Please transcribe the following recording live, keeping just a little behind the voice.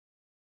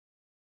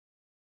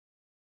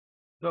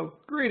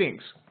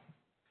Greetings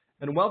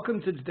and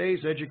welcome to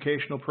today's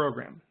educational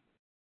program,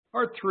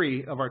 part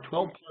 3 of our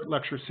 12-part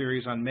lecture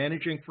series on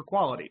managing for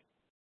quality.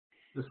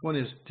 This one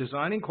is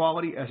Designing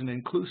Quality as an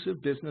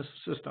Inclusive Business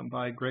System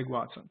by Greg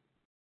Watson.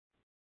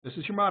 This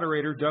is your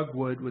moderator, Doug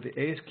Wood, with the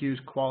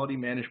ASQ's Quality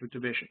Management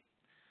Division.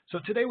 So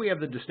today we have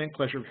the distinct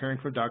pleasure of hearing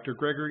from Dr.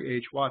 Gregory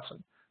H.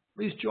 Watson.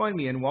 Please join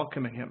me in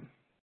welcoming him.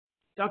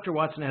 Dr.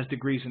 Watson has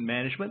degrees in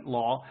management,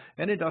 law,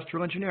 and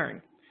industrial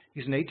engineering.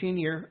 He's an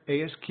 18-year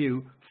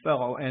ASQ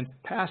Fellow and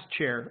past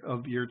chair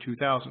of year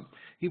 2000.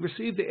 He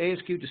received the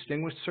ASQ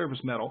Distinguished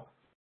Service Medal,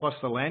 plus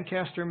the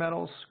Lancaster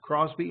Medals,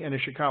 Crosby, and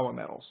Ishikawa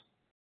Medals.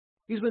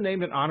 He's been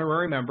named an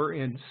honorary member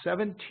in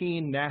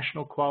 17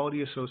 national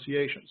quality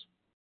associations.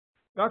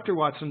 Dr.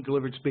 Watson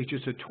delivered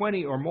speeches to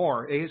 20 or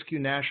more ASQ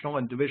national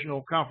and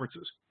divisional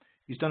conferences.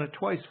 He's done it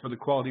twice for the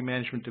Quality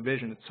Management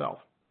Division itself.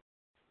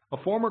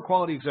 A former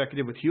quality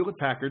executive with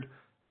Hewlett-Packard,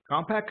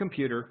 Compaq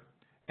Computer,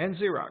 and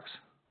Xerox.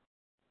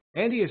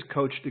 Andy has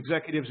coached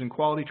executives in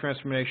quality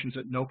transformations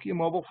at Nokia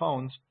Mobile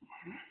Phones,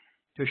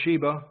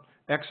 Toshiba,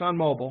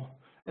 ExxonMobil,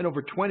 and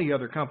over 20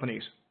 other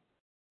companies.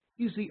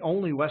 He's the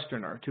only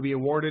Westerner to be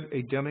awarded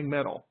a Deming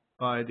Medal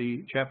by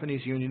the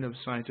Japanese Union of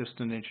Scientists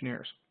and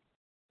Engineers.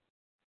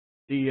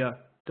 The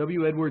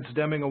W. Edwards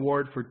Deming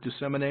Award for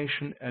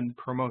Dissemination and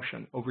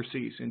Promotion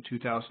overseas in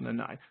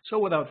 2009. So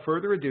without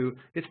further ado,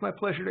 it's my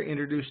pleasure to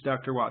introduce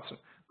Dr. Watson.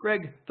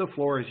 Greg, the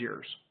floor is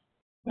yours.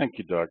 Thank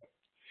you, Doug.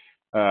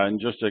 And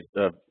just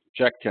a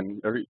check, can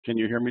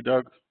you hear me,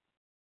 Doug?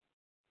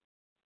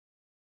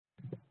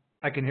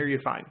 I can hear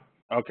you fine.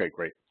 Okay,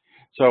 great.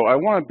 So I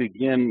want to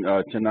begin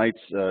tonight's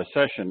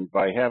session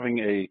by having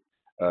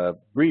a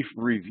brief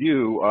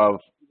review of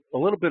a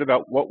little bit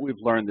about what we've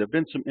learned. There have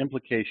been some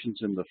implications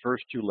in the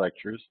first 2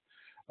 lectures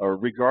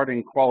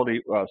regarding quality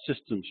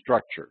system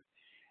structure.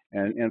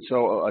 And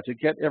so to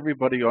get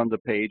everybody on the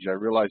page, I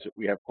realize that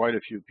we have quite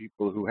a few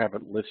people who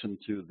haven't listened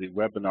to the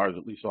webinars,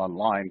 at least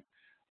online,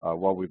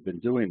 while we've been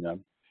doing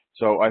them.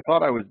 So I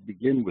thought I would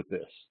begin with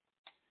this.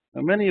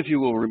 Now, many of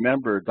you will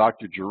remember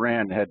Dr.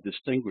 Duran had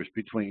distinguished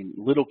between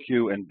little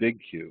q and big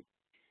Q.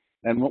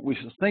 And what we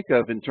should think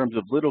of in terms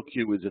of little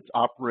q is its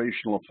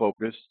operational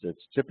focus.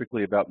 It's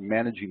typically about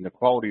managing the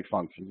quality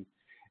function.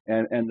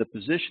 And the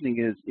positioning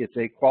is it's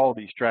a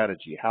quality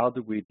strategy. How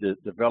do we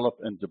develop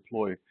and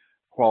deploy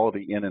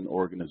quality in an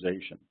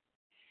organization?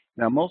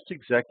 Now, most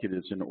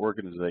executives in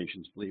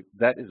organizations believe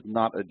that is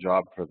not a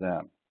job for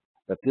them,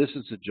 that this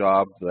is a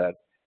job that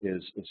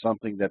is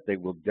something that they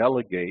will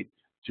delegate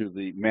to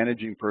the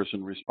managing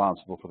person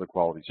responsible for the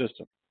quality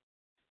system.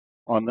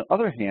 On the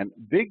other hand,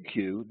 big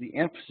Q, the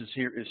emphasis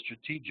here is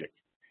strategic,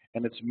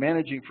 and it's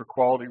managing for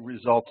quality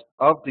results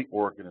of the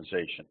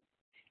organization.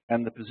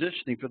 And the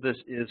positioning for this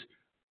is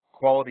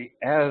quality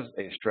as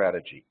a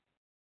strategy.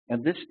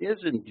 And this is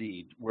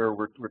indeed where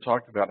we're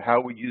talking about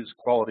how we use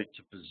quality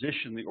to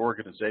position the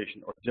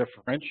organization or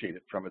differentiate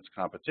it from its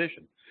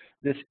competition.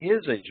 This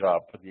is a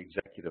job for the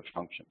executive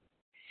function.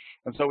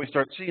 And so we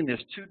start seeing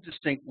there's 2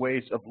 distinct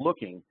ways of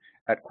looking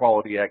at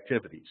quality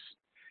activities.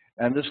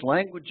 And this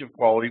language of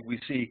quality we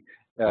see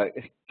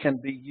can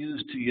be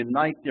used to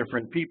unite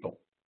different people.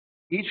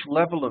 Each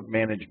level of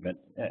management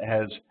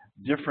has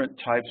different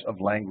types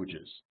of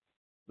languages.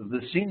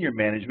 The senior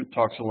management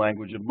talks the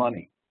language of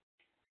money.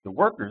 The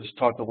workers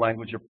talk the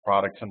language of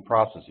products and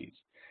processes.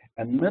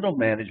 And middle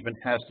management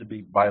has to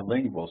be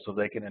bilingual so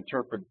they can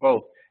interpret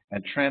both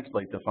and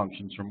translate the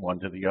functions from one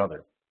to the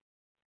other.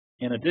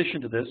 In addition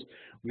to this,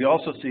 we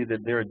also see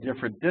that there are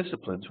different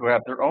disciplines who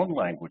have their own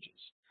languages.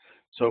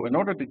 So in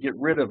order to get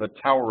rid of a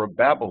Tower of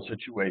Babel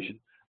situation,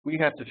 we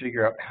have to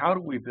figure out how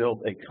do we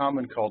build a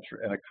common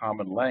culture and a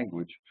common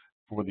language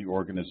for the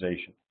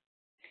organization.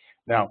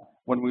 Now,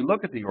 when we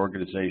look at the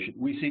organization,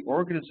 we see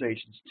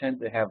organizations tend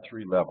to have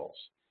 3 levels.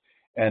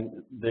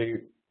 And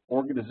the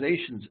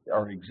organizations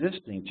are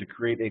existing to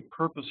create a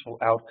purposeful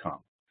outcome.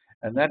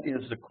 And that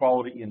is the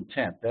quality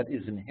intent. That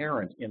is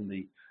inherent in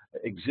the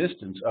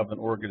existence of an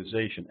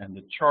organization and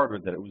the charter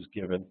that it was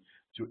given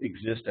to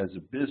exist as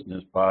a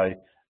business by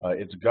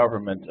its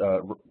government,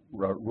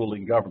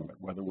 ruling government,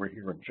 whether we're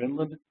here in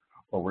Finland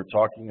or we're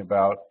talking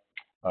about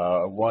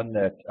one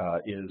that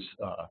is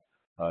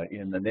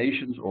in the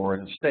nations or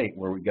in a state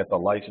where we get the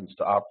license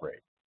to operate.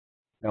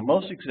 Now,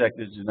 most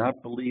executives do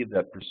not believe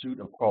that pursuit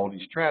of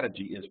quality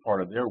strategy is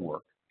part of their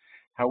work.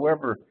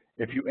 However,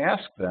 if you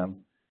ask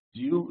them, do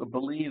you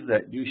believe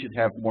that you should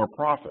have more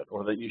profit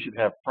or that you should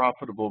have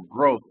profitable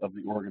growth of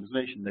the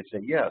organization? They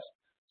say yes.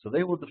 So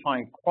they will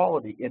define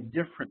quality in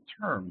different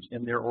terms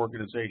in their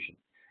organization,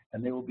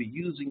 and they will be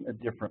using a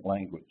different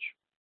language.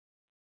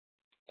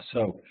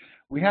 So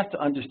we have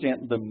to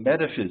understand the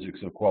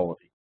metaphysics of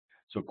quality.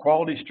 So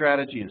quality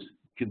strategy is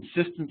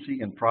consistency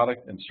in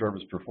product and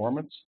service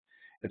performance.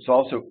 It's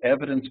also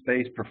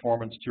evidence-based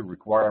performance to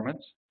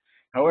requirements.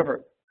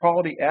 However,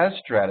 quality as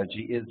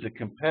strategy is the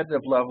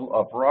competitive level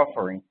of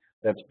offering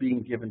that's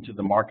being given to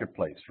the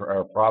marketplace for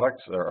our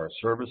products, our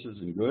services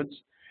and goods.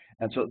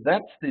 And so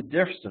that's the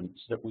distance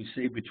that we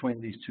see between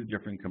these 2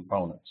 different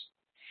components.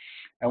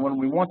 And when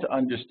we want to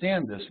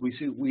understand this, we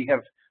see we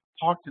have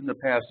talked in the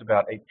past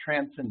about a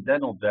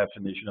transcendental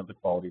definition of the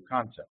quality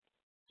concept.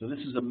 So this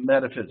is a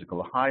metaphysical,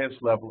 the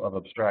highest level of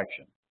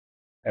abstraction.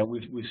 And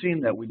we've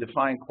seen that we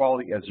define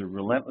quality as a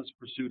relentless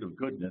pursuit of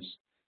goodness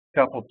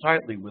coupled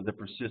tightly with a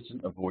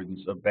persistent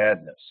avoidance of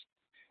badness.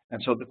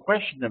 And so the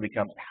question then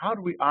becomes, how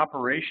do we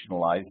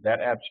operationalize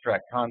that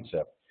abstract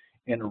concept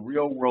in a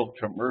real-world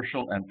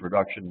commercial and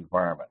production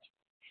environment?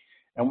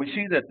 And we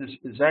see that this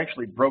is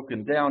actually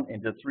broken down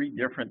into three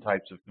different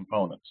types of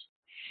components.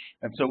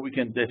 And so we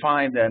can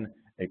define then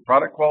a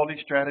product quality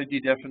strategy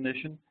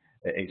definition,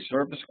 a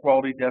service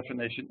quality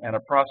definition, and a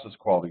process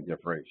quality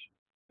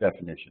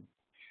definition.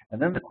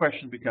 And then the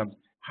question becomes,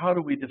 how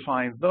do we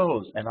define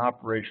those and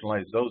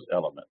operationalize those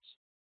elements?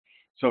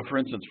 So for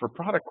instance, for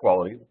product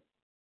quality,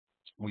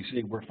 we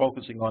see we're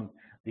focusing on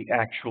the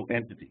actual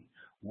entity.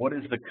 What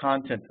is the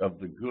content of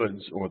the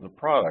goods or the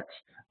products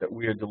that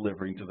we are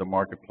delivering to the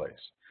marketplace?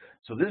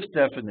 So this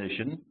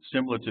definition,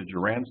 similar to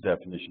Duran's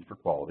definition for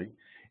quality,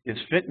 is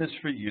fitness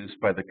for use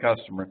by the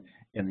customer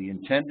in the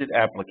intended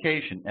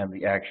application and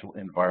the actual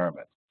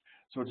environment.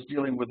 So it's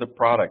dealing with the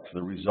product,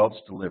 the results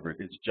delivered.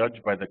 It's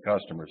judged by the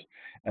customers.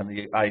 And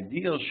the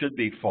ideal should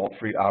be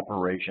fault-free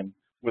operation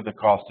with a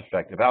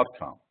cost-effective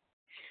outcome.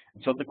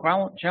 And so the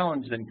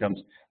challenge then comes,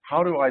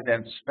 how do I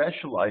then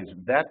specialize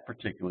that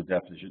particular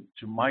definition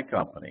to my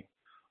company?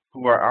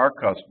 Who are our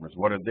customers?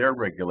 What are their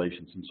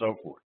regulations and so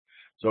forth?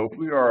 So if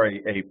we are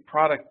a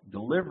product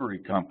delivery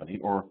company,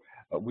 or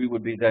we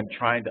would be then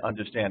trying to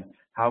understand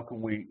how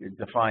can we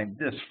define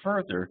this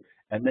further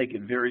and make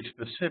it very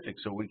specific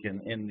so we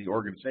can, in the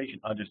organization,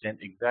 understand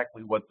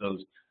exactly what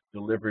those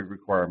delivery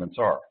requirements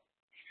are.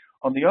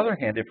 On the other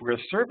hand, if we're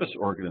a service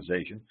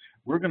organization,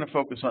 we're going to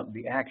focus on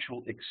the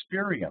actual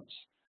experience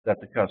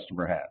that the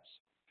customer has.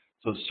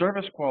 So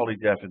service quality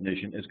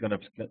definition is going to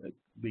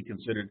be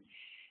considered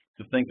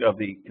to think of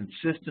the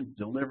consistent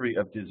delivery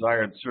of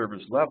desired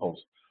service levels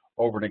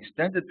over an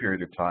extended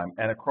period of time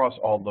and across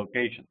all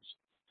locations.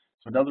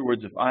 So in other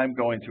words, if I'm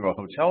going to a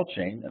hotel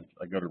chain, if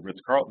I go to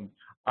Ritz-Carlton,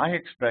 I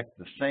expect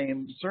the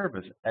same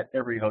service at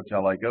every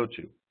hotel I go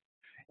to.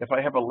 If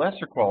I have a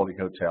lesser quality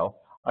hotel,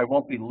 I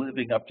won't be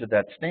living up to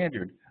that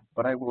standard,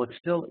 but I will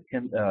still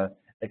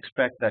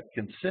expect that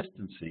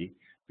consistency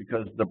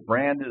because the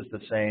brand is the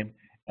same,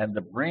 and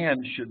the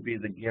brand should be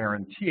the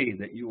guarantee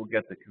that you will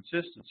get the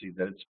consistency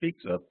that it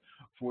speaks of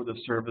for the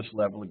service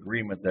level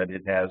agreement that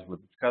it has with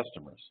its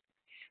customers.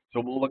 So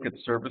we'll look at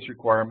service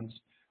requirements,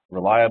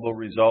 reliable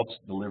results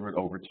delivered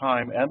over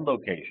time and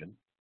location.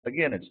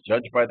 Again, it's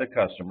judged by the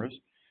customers,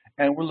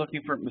 and we're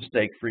looking for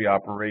mistake-free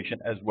operation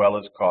as well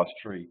as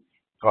cost-free,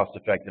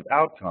 cost-effective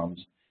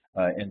outcomes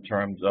in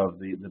terms of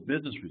the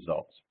business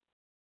results.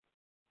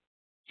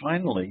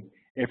 Finally,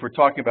 if we're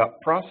talking about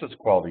process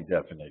quality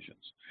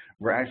definitions,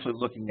 we're actually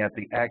looking at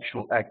the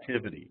actual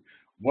activity.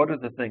 What are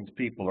the things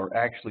people are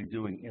actually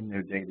doing in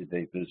their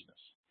day-to-day business?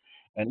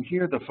 And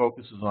here the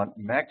focus is on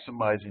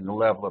maximizing the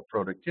level of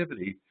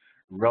productivity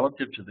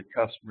relative to the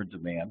customer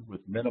demand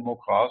with minimal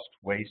cost,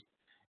 waste,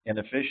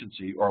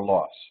 inefficiency, or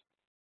loss.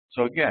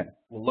 So again,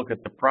 we'll look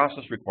at the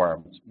process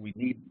requirements. We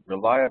need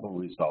reliable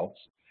results,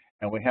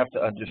 and we have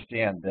to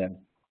understand then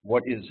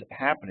what is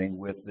happening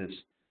with this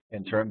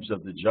in terms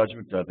of the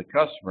judgment of the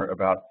customer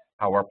about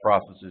how our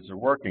processes are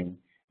working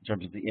in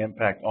terms of the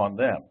impact on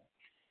them.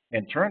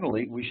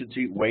 Internally, we should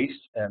see waste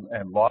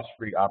and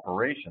loss-free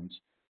operations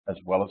as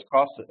well as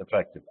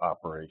cost-effective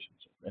operations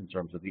in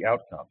terms of the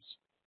outcomes.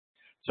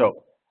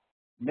 So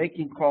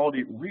making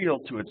quality real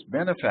to its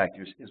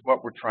benefactors is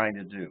what we're trying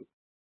to do.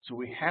 So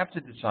we have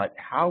to decide,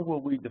 how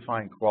will we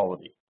define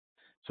quality?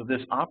 So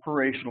this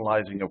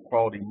operationalizing of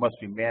quality must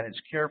be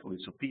managed carefully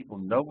so people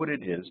know what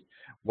it is,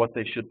 what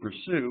they should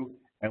pursue,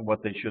 and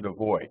what they should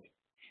avoid.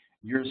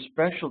 Your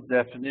special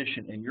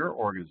definition in your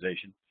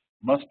organization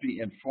must be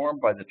informed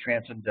by the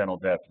transcendental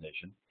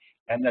definition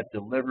and that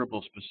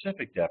deliverable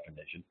specific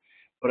definition,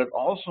 but it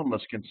also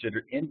must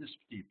consider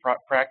industry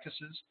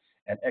practices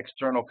and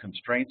external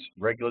constraints,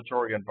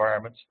 regulatory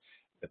environments,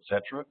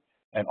 etc.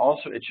 And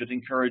also it should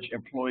encourage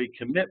employee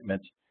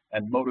commitment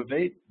and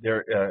motivate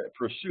their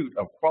pursuit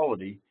of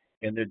quality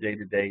in their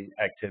day-to-day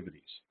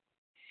activities.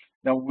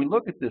 Now, when we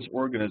look at this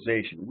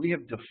organization, we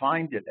have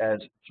defined it as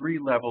 3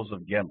 levels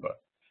of Gemba.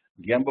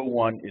 Gemba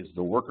 1 is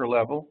the worker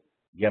level,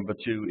 Gemba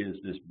 2 is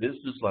this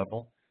business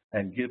level,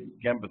 and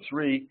Gemba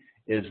 3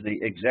 is the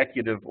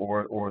executive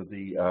or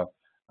the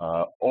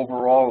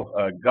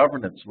overall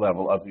governance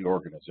level of the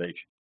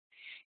organization.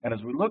 And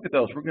as we look at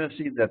those, we're going to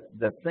see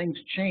that things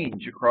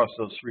change across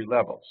those 3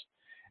 levels.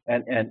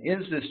 And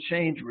is this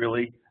change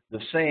really the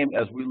same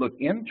as we look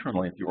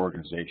internally at the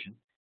organization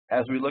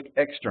as we look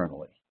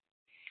externally?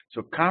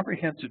 So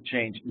comprehensive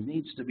change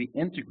needs to be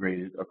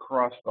integrated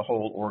across the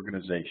whole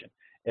organization.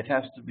 It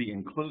has to be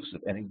inclusive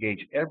and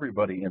engage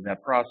everybody in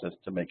that process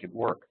to make it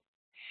work.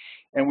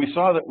 And we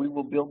saw that we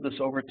will build this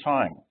over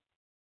time.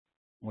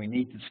 We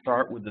need to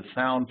start with the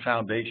sound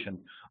foundation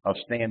of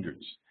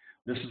standards.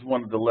 This is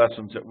one of the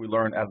lessons that we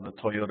learned out of the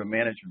Toyota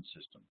management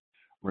system,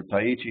 where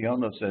Taiichi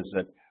Ohno says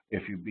that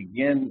if you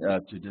begin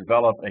to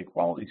develop a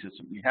quality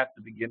system, you have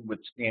to begin with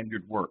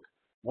standard work.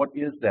 What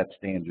is that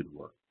standard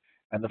work?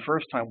 And the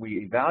first time we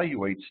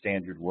evaluate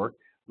standard work,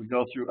 we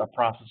go through a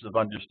process of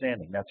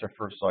understanding. That's our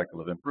first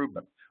cycle of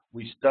improvement.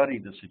 We study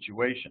the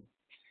situation.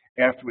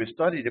 After we've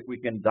studied it, we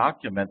can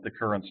document the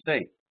current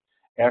state.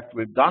 After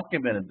we've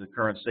documented the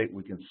current state,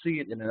 we can see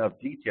it in enough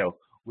detail,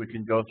 we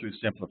can go through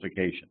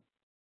simplification.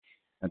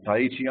 And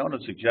Taiichi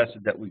Ohno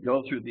suggested that we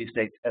go through these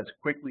states as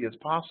quickly as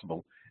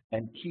possible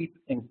and keep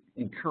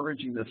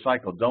encouraging the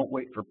cycle. Don't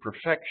wait for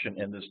perfection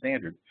in the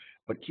standard,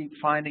 but keep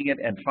finding it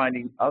and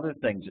finding other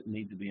things that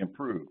need to be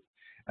improved.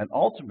 And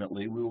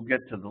ultimately, we will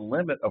get to the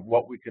limit of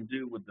what we can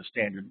do with the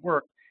standard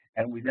work,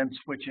 and we then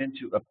switch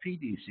into a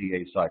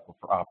PDCA cycle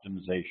for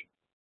optimization.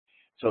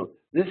 So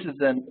this is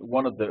then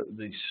one of the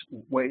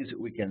ways that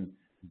we can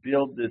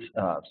build this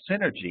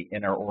synergy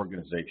in our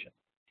organization.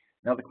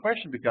 Now the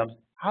question becomes,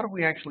 how do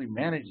we actually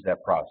manage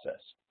that process?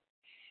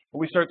 Well,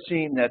 we start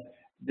seeing that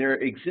there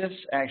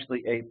exists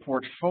actually a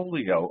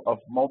portfolio of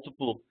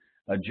multiple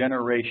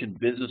generation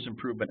business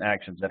improvement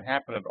actions that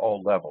happen at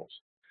all levels.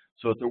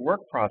 So at the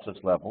work process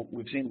level,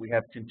 we've seen we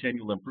have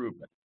continual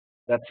improvement.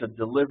 That's a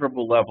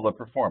deliverable level of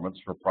performance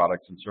for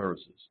products and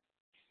services.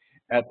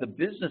 At the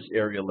business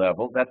area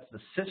level, that's the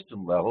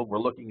system level. We're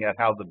looking at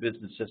how the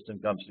business system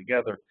comes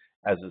together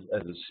as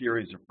a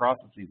series of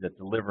processes that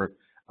deliver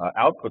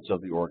outputs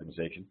of the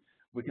organization.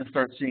 We can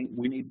start seeing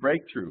we need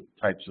breakthrough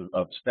types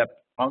of step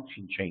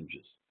function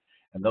changes.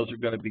 And those are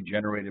going to be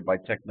generated by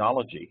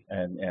technology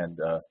and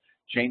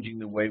changing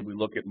the way we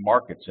look at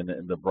markets in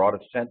the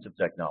broadest sense of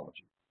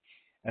technology.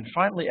 And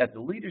finally, at the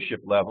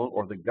leadership level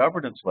or the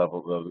governance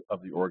level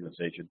of the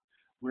organization,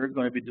 we're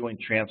going to be doing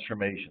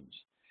transformations.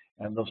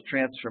 And those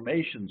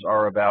transformations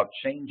are about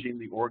changing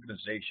the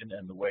organization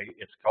and the way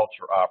its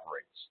culture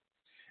operates.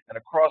 And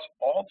across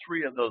all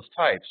three of those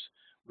types,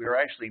 we are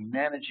actually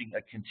managing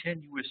a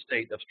continuous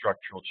state of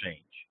structural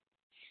change.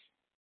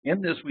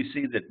 In this, we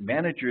see that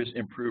managers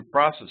improve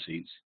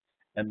processes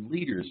and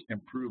leaders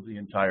improve the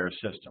entire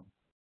system.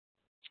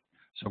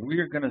 So we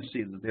are going to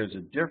see that there's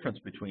a difference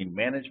between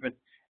management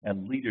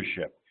and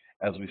leadership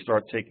as we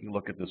start taking a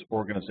look at this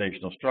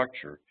organizational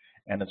structure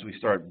and as we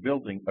start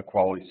building a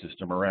quality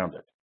system around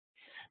it.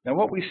 Now,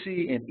 what we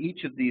see in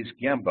each of these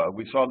Gemba,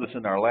 we saw this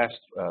in our last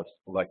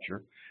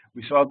lecture,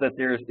 we saw that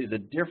there is a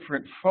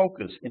different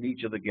focus in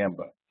each of the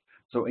Gemba.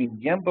 So in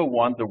Gemba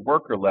 1, the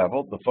worker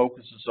level, the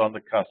focus is on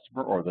the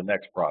customer or the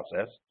next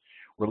process.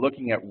 We're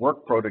looking at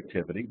work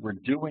productivity. We're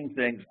doing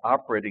things,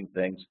 operating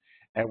things,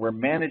 and we're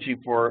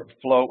managing for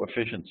flow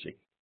efficiency.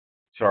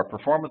 So our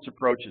performance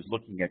approach is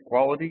looking at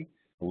quality,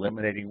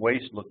 eliminating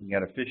waste, looking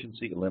at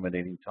efficiency,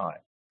 eliminating time.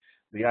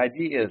 The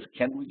idea is,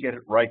 can we get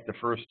it right the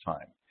first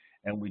time?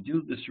 And we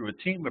do this through a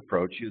team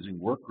approach using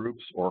work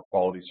groups or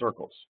quality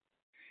circles.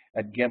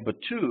 At Gemba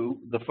 2,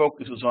 the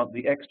focus is on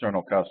the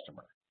external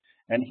customer.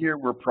 And here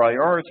we're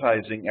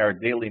prioritizing our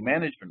daily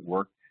management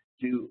work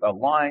to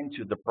align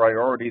to the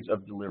priorities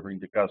of delivering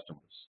to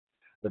customers.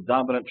 The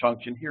dominant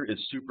function here is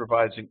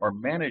supervising or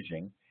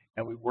managing,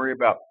 and we worry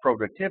about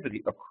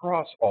productivity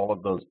across all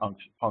of those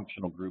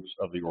functional groups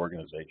of the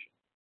organization.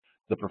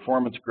 The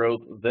performance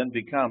growth then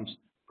becomes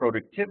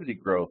productivity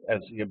growth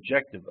as the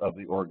objective of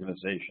the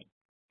organization.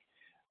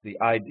 The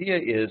idea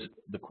is,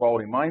 the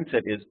quality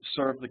mindset is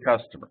serve the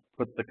customer,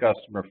 put the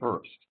customer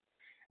first.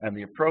 And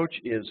the approach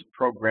is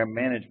program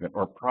management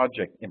or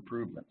project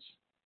improvements.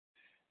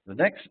 The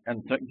next,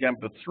 and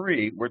Gemba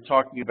 3, we're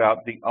talking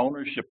about the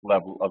ownership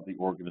level of the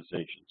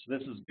organization. So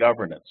this is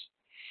governance.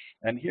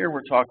 And here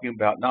we're talking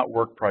about not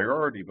work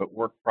priority, but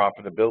work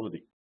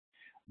profitability.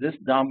 This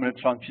dominant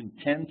function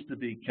tends to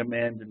be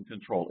command and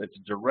control. It's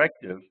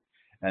directive,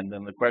 and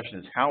then the question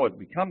is how it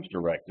becomes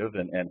directive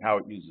and how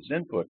it uses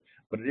input.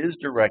 But it is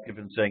directive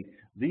in saying,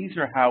 these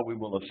are how we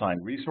will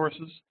assign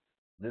resources.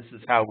 This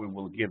is how we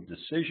will give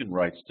decision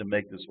rights to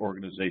make this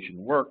organization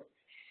work.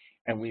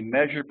 And we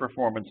measure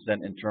performance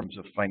then in terms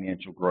of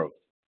financial growth.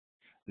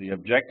 The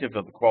objective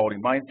of the quality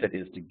mindset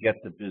is to get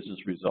the business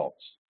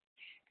results.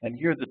 And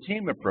here the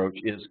team approach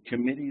is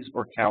committees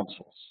or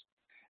councils.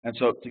 And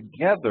so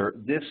together,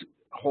 this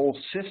whole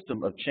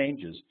system of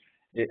changes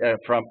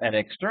from an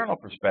external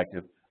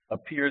perspective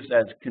appears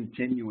as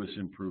continuous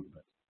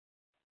improvement.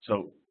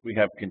 So we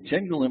have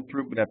continual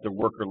improvement at the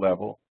worker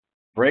level,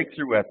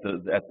 breakthrough at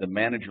the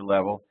manager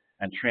level,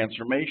 and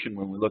transformation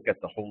when we look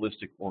at the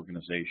holistic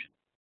organization.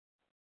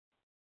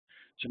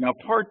 So now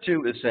part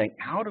 2 is saying,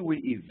 how do we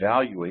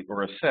evaluate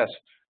or assess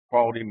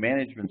quality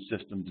management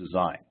system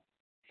design?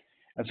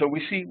 And so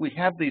we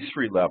have these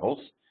 3 levels,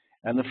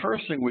 and the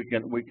first thing we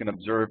can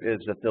observe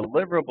is that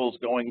deliverables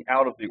going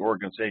out of the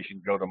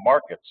organization go to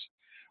markets,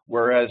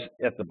 whereas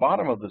at the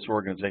bottom of this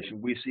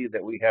organization we see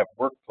that we have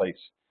workplace,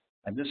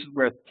 and this is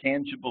where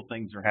tangible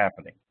things are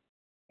happening.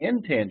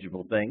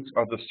 Intangible things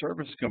are the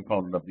service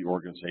component of the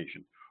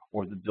organization,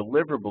 or the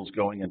deliverables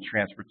going in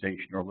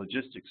transportation or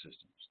logistics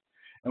systems.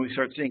 And we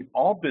start seeing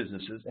all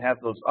businesses have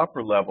those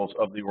upper levels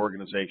of the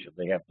organization.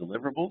 They have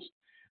deliverables,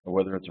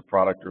 whether it's a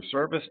product or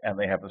service, and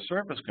they have a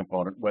service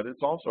component, whether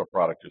it's also a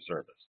product or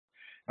service.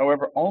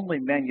 However, only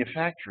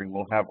manufacturing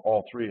will have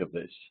all 3 of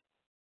these.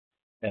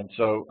 And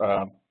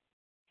so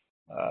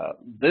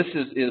This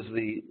is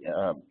the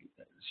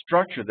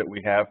structure that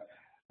we have,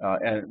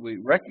 and we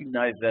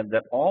recognize then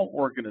that all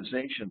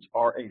organizations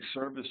are a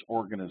service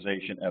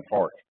organization at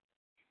heart.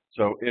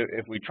 So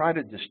if we try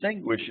to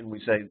distinguish and we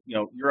say,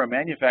 you're a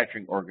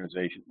manufacturing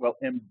organization, well,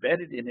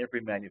 embedded in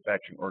every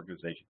manufacturing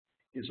organization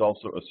is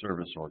also a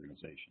service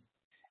organization.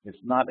 It's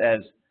not as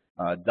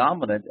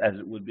dominant as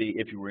it would be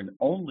if you were in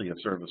only a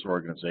service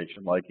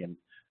organization, like in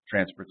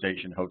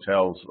transportation,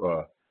 hotels,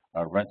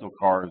 rental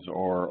cars,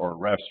 or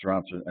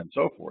restaurants, and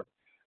so forth.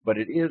 But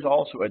it is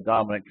also a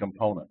dominant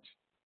component.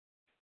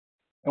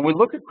 And we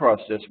look across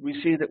this,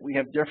 we see that we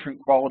have different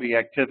quality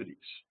activities.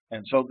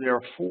 And so there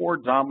are 4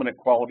 dominant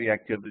quality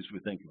activities we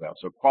think about.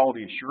 So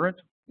quality assurance,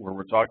 where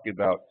we're talking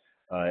about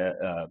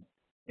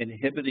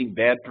inhibiting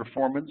bad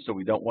performance, so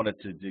we don't want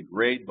it to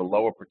degrade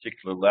below a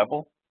particular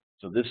level.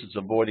 So this is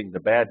avoiding the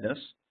badness.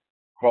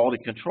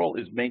 Quality control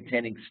is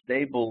maintaining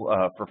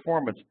stable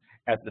performance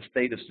at the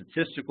state of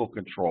statistical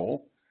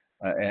control.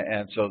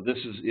 And so this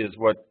is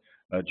what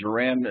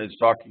Duran is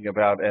talking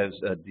about as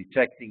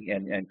detecting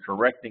and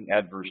correcting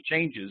adverse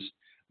changes,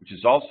 which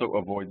is also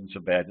avoidance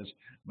of badness,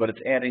 but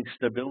it's adding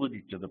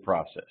stability to the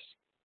process.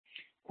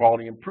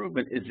 Quality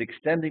improvement is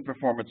extending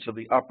performance to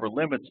the upper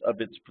limits of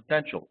its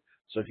potential.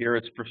 So here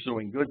it's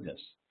pursuing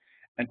goodness.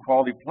 And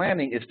quality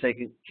planning is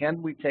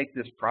can we take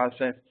this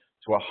process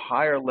to a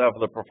higher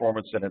level of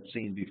performance than it's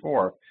seen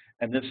before?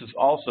 And this is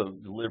also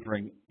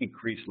delivering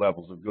increased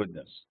levels of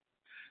goodness.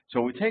 So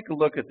we take a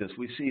look at this,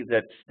 we see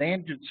that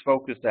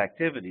standards-focused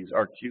activities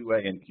are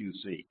QA and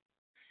QC.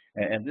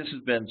 And this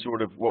has been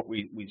sort of what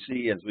we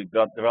see as we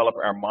develop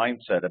our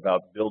mindset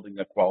about building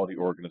a quality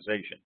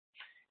organization.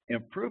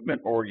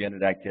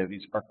 Improvement-oriented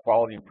activities are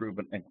quality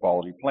improvement and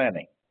quality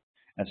planning.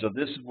 And so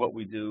this is what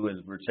we do is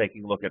we're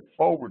taking a look at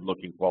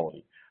forward-looking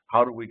quality.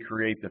 How do we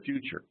create the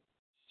future?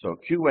 So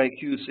QA,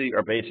 QC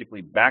are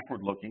basically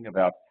backward-looking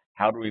about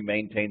how do we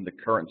maintain the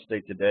current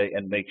state today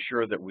and make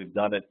sure that we've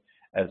done it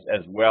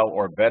as well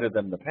or better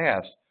than the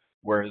past,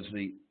 whereas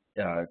the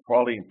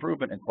quality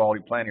improvement and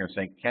quality planning are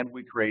saying, can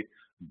we create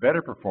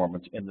better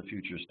performance in the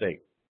future state?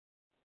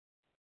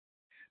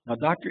 Now,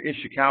 Dr.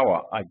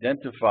 Ishikawa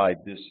identified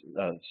this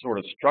sort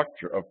of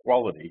structure of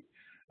quality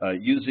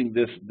using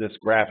this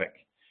graphic.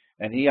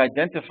 And he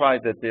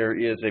identified that there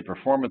is a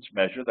performance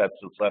measure, that's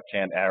the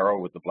left-hand arrow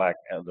with the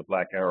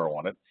black arrow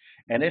on it,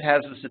 and it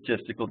has a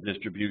statistical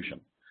distribution.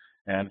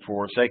 And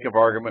for sake of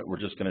argument, we're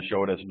just going to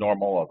show it as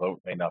normal, although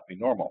it may not be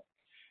normal.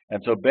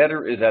 And so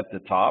better is at the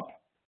top.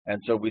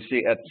 And so we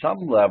see at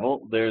some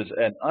level, there's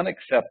an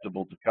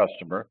unacceptable to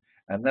customer,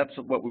 and that's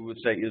what we would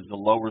say is the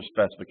lower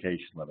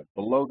specification limit.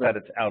 Below that,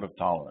 it's out of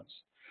tolerance.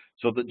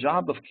 So the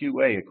job of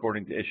QA,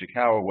 according to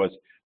Ishikawa, was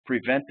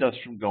prevent us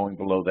from going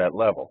below that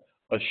level.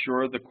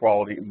 Assure the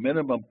quality,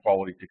 minimum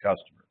quality to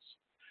customers.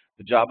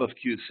 The job of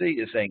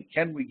QC is saying,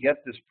 can we get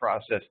this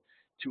process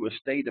to a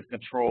state of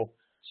control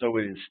so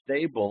it is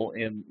stable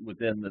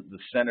within the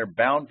center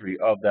boundary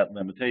of that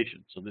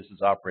limitation? So this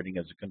is operating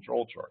as a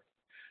control chart.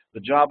 The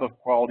job of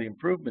quality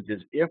improvement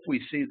is if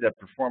we see that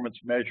performance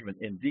measurement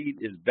indeed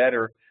is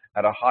better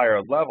at a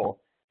higher level,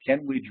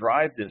 can we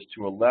drive this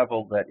to a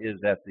level that is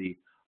at the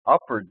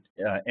upper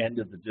end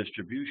of the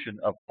distribution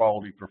of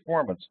quality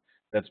performance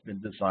that's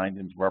been designed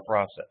into our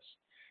process?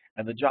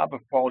 And the job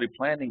of quality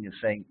planning is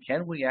saying,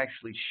 can we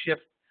actually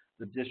shift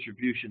the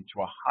distribution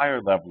to a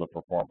higher level of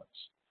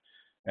performance?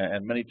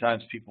 And many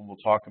times people will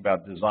talk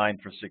about design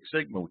for Six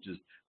Sigma, which is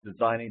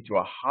designing to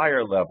a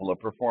higher level of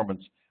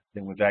performance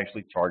than was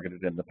actually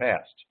targeted in the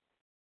past.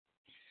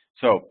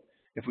 So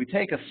if we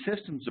take a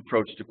systems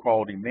approach to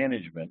quality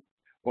management,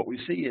 what we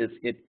see is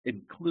it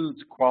includes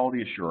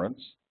quality assurance,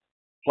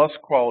 plus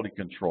quality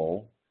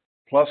control,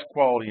 plus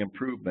quality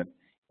improvement,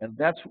 and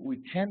that's what we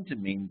tend to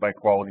mean by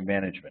quality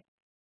management.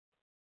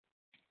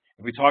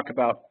 If we talk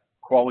about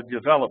quality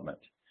development,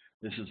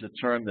 this is a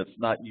term that's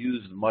not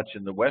used much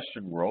in the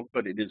Western world,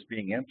 but it is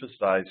being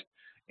emphasized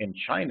in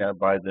China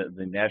by the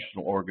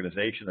national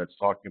organization that's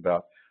talking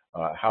about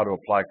how to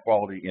apply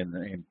quality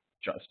in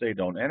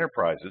state-owned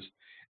enterprises.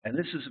 And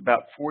this is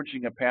about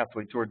forging a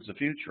pathway towards the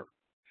future.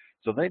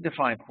 So they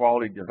define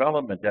quality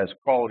development as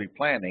quality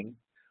planning,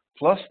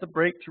 plus the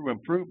breakthrough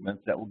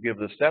improvements that will give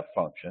the step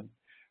function,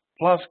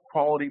 plus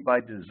quality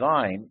by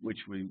design, which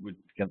we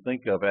can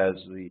think of as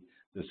the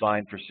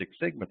design for Six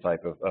Sigma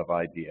type of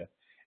idea.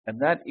 And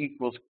that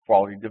equals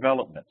quality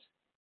development.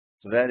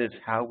 So that is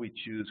how we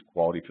choose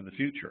quality for the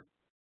future.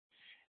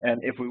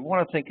 And if we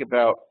want to think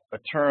about a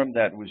term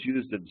that was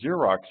used at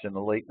Xerox in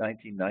the late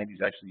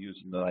 1990s, actually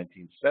used in the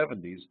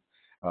 1970s,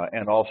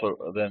 and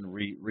also then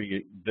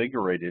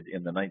reinvigorated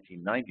in the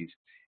 1990s,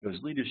 it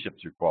was leadership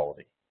through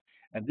quality.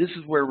 And this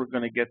is where we're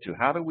going to get to.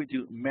 How do we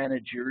do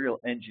managerial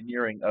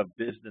engineering of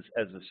business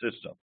as a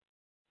system?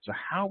 So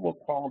how will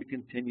quality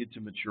continue to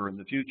mature in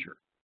the future?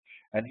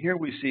 And here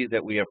we see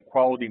that we have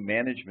quality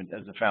management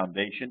as a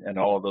foundation and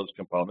all of those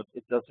components.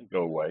 It doesn't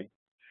go away.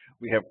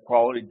 We have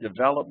quality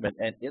development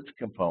and its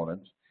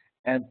components.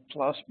 And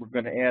plus, we're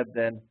going to add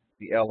then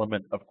the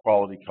element of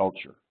quality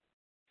culture.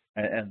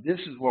 And this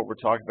is what we're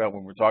talking about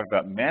when we're talking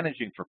about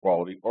managing for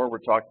quality, or we're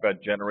talking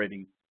about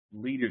generating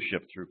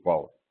leadership through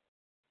quality.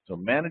 So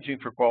managing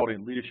for quality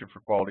and leadership for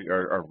quality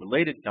are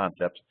related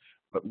concepts,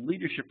 but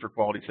leadership for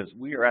quality says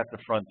we are at the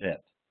front end.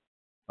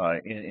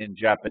 In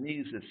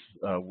Japanese, this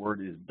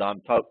word is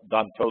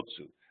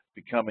dantotsu,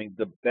 becoming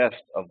the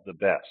best of the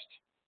best.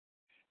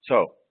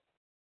 So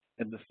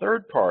in the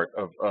third part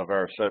of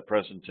our set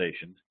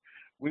presentations,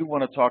 we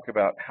want to talk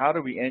about how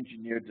do we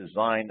engineer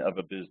design of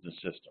a business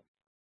system.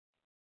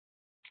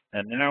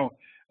 And now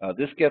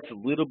this gets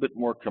a little bit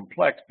more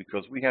complex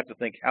because we have to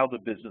think how the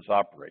business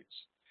operates.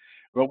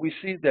 Well, we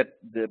see that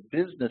the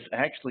business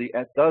actually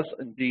does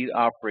indeed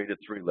operate at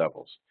three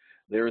levels.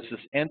 There is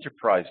this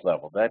enterprise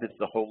level. That is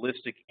the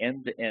holistic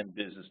end-to-end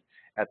business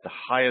at the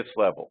highest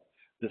level.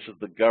 This is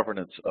the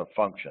governance of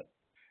function.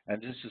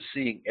 And this is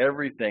seeing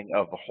everything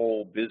of the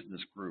whole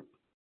business group.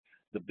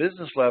 The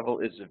business level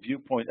is a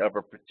viewpoint of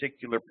a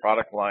particular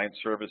product line,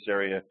 service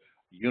area,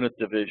 unit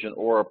division,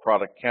 or a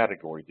product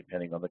category,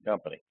 depending on the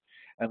company.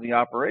 And the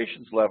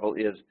operations level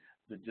is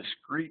the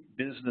discrete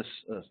business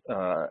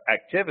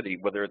activity,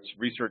 whether it's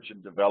research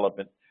and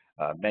development,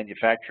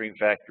 manufacturing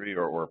factory,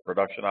 or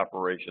production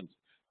operations,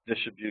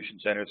 distribution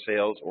center,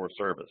 sales, or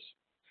service.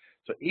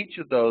 So each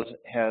of those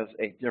has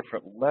a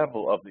different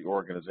level of the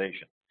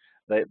organization.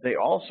 They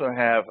also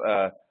have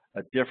a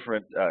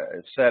different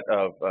set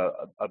of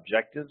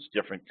objectives,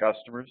 different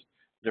customers,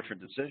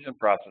 different decision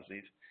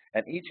processes,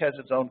 and each has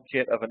its own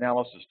kit of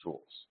analysis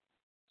tools.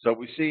 So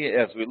we see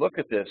as we look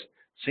at this,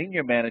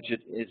 senior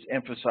management is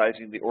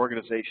emphasizing the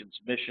organization's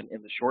mission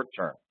in the short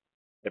term.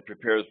 It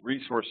prepares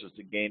resources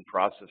to gain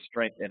process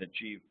strength and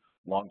achieve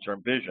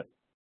long-term vision.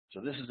 So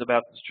this is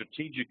about the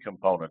strategic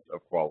component of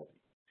quality.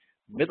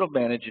 Middle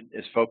management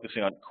is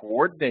focusing on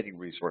coordinating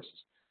resources,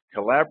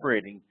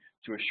 collaborating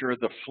to assure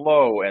the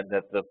flow and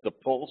that the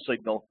pull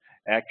signal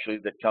actually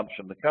that comes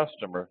from the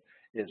customer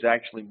is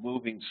actually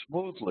moving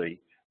smoothly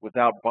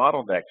without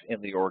bottlenecks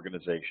in the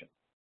organization.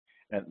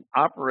 And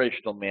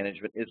operational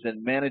management is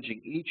in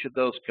managing each of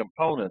those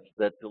components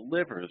that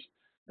delivers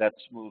that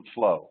smooth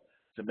flow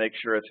to make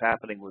sure it's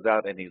happening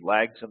without any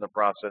lags in the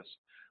process,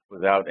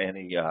 without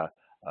any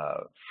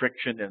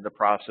friction in the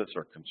process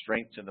or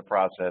constraints in the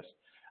process,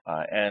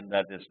 and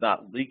that it's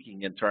not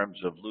leaking in terms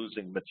of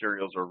losing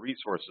materials or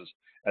resources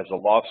as a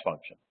loss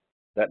function.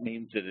 That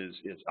means it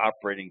is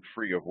operating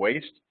free of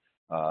waste,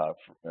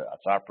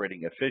 it's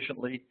operating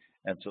efficiently,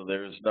 and so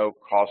there is no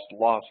cost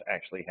loss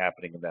actually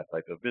happening in that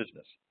type of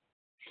business.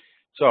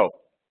 So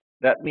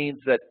that means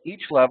that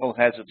each level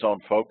has its own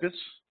focus.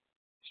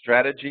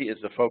 Strategy is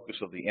the focus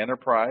of the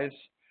enterprise.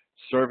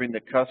 Serving the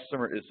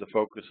customer is the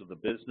focus of the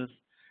business.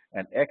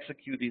 And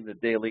executing the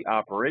daily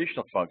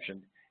operational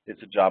function is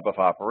the job of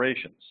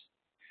operations.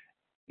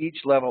 Each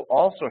level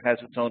also has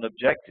its own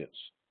objectives.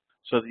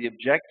 So the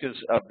objectives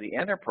of the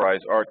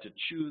enterprise are to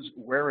choose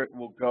where it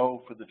will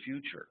go for the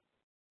future.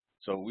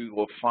 So we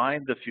will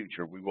find the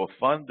future. We will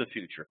fund the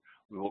future.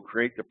 We will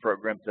create the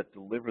programs that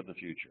deliver the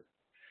future.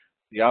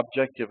 The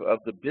objective of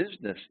the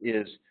business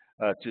is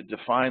to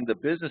define the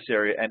business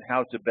area and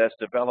how to best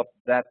develop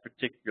that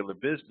particular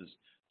business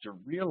to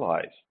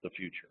realize the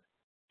future.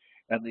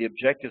 And the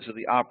objectives of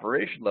the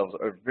operation levels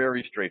are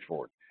very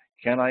straightforward.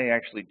 Can I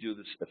actually do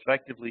this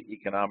effectively,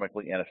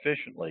 economically, and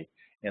efficiently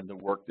in the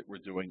work that we're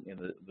doing in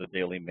the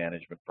daily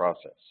management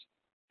process?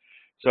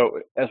 So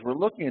as we're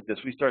looking at this,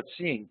 we start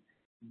seeing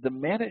the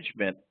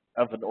management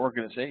of an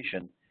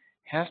organization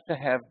has to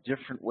have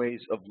different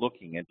ways of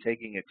looking and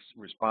taking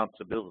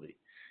responsibility.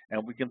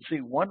 And we can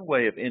see one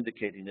way of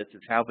indicating this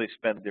is how they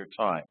spend their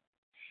time.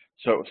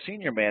 So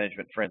senior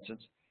management, for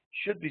instance,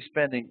 should be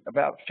spending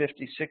about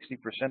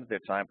 50–60% of their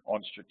time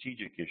on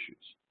strategic issues.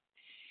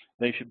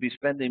 They should be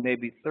spending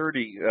maybe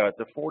 30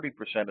 to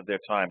 40% of their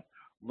time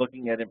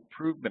looking at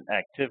improvement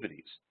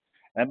activities,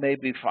 and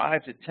maybe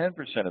 5 to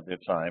 10% of their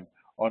time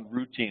on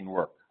routine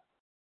work.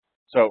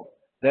 So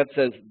that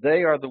says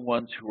they are the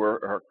ones who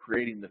are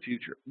creating the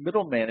future.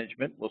 Middle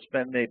management will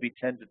spend maybe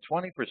 10 to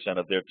 20%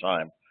 of their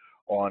time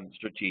on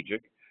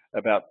strategic,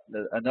 about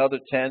another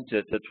 10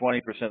 to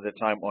 20% of their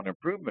time on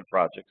improvement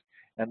projects,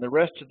 and the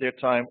rest of their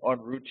time on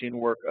routine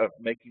work of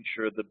making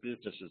sure the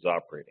business is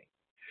operating.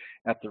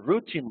 At the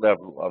routine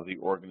level of the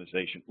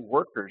organization,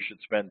 workers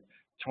should spend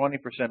 20%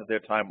 of their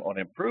time on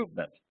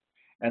improvement,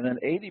 and then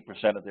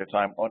 80% of their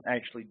time on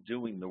actually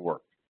doing the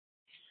work.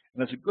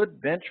 And as a good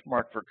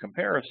benchmark for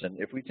comparison,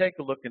 if we take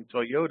a look in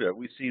Toyota,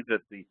 we see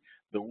that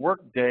the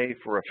work day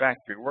for a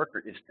factory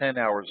worker is 10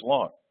 hours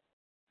long.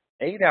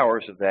 8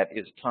 hours of that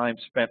is time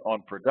spent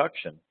on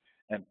production,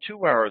 and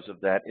 2 hours of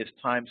that is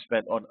time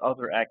spent on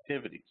other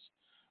activities,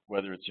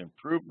 whether it's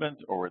improvement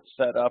or it's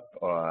setup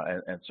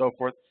and so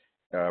forth,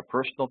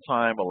 personal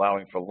time,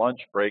 allowing for lunch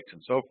breaks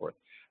and so forth.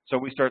 So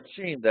we start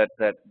seeing that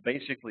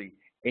basically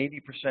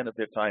 80% of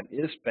their time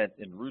is spent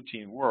in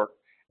routine work,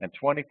 and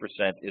 20%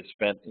 is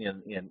spent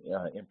in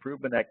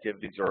improvement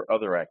activities or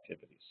other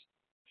activities.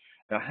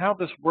 Now, how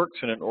this works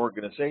in an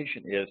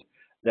organization is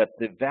that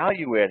the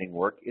value-adding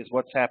work is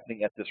what's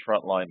happening at this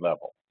frontline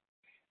level.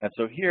 And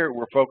so here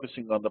we're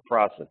focusing on the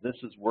process. This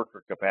is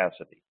worker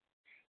capacity.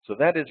 So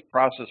that is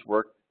process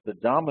work. The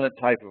dominant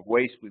type of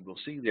waste we will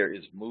see there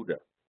is muda.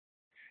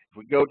 If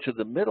we go to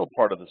the middle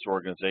part of this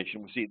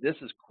organization, we see this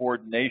is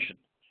coordination,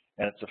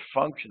 and it's a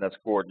function that's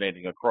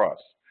coordinating across.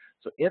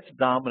 So its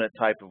dominant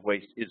type of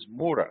waste is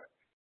mura,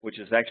 which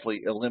is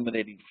actually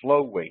eliminating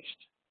flow waste.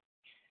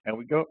 And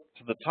we go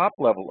to the top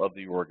level of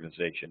the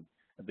organization,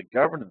 and the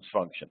governance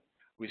function.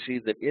 We see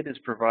that it is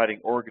providing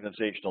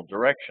organizational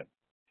direction,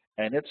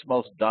 and its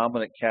most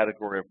dominant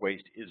category of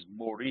waste is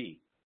muri,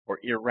 or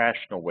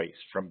irrational waste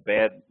from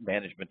bad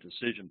management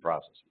decision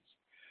processes.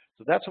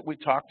 So that's what we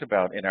talked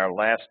about in our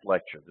last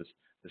lecture,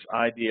 this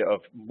idea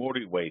of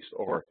muri waste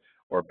or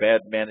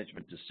bad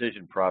management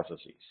decision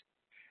processes.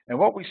 And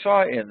what we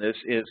saw in this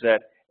is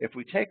that if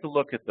we take a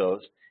look at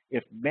those,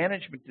 if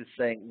management is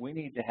saying we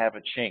need to have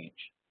a change,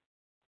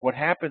 what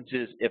happens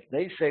is if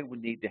they say we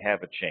need to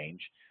have a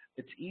change,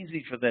 it's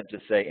easy for them to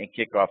say and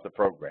kick off the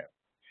program.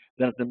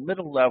 Then at the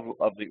middle level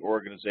of the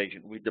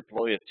organization, we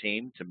deploy a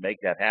team to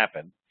make that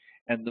happen,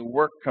 and the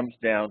work comes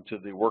down to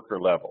the worker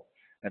level.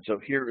 And so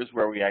here is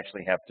where we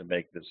actually have to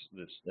make this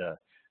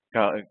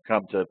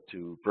come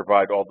to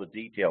provide all the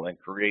detail and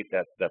create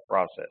that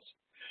process.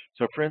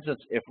 So for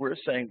instance, if we're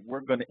saying we're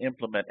going to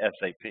implement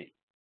SAP,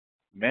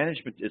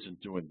 management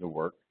isn't doing the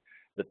work.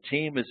 The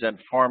team is then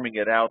farming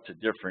it out to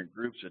different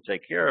groups to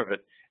take care of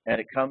it, and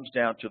it comes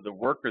down to the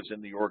workers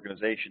in the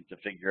organization to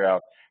figure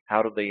out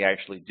how do they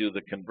actually do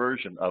the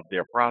conversion of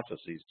their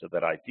processes to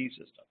that IT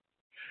system.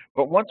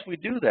 But once we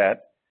do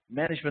that,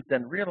 management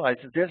then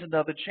realizes there's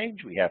another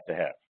change we have to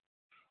have.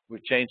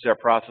 We've changed our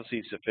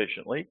processes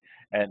sufficiently,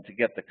 and to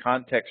get the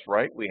context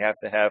right, we have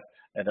to have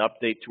an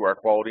update to our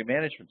quality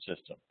management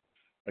system.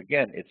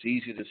 Again, it's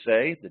easy to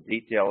say, the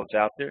detail is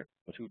out there,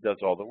 but who does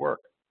all the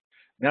work?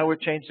 Now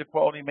we've changed the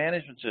quality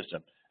management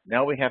system.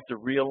 Now we have to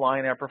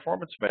realign our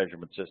performance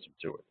measurement system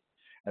to it.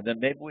 And then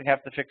maybe we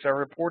have to fix our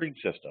reporting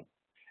system.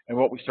 And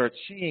what we start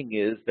seeing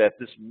is that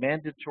this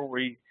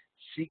mandatory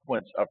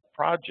sequence of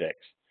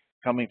projects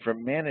coming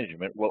from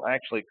management will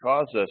actually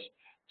cause us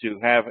to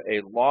have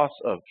a loss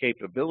of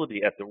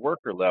capability at the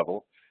worker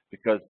level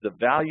because the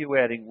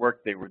value-adding work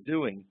they were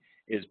doing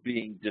is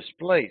being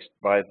displaced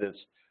by this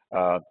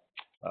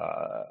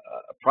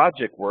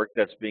project work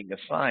that's being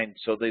assigned,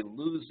 so they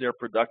lose their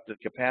productive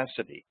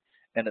capacity.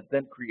 And it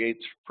then creates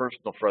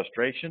personal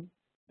frustration,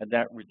 and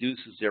that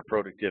reduces their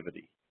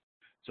productivity.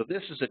 So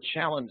this is a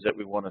challenge that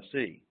we want to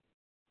see.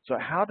 So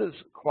how does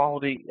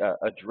quality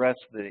address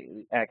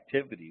the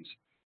activities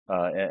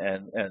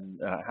and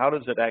how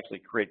does it actually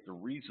create the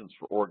reasons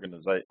for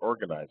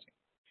organizing?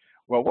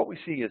 Well, what we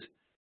see is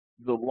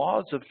the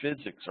laws of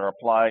physics are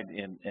applied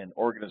in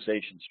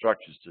organization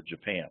structures to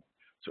Japan.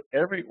 So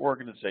every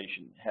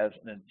organization has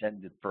an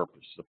intended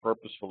purpose, a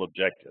purposeful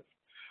objective.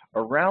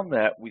 Around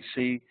that, we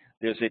see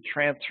there's a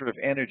transfer of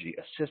energy,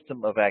 a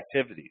system of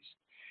activities.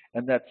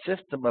 And that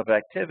system of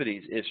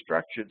activities is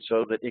structured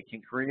so that it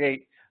can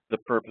create the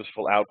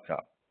purposeful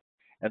outcome.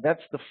 And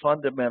that's the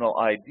fundamental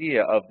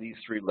idea of these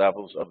three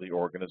levels of the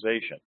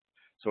organization.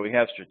 So we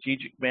have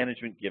strategic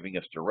management giving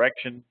us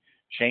direction,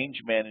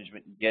 change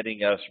management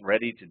getting us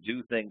ready to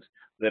do things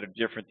that are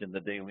different in the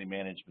daily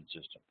management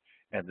system.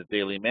 And the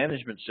daily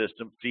management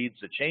system feeds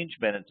the change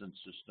management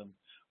system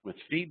with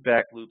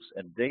feedback loops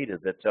and data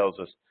that tells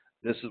us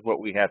this is what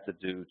we have to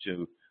do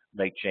to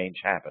make change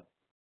happen.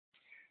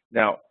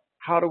 Now,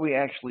 how do we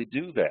actually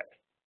do that?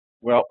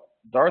 Well,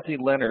 Dorothy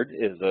Leonard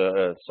is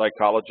a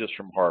psychologist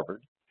from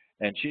Harvard,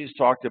 and she's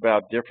talked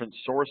about different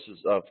sources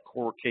of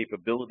core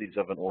capabilities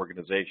of an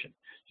organization.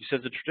 She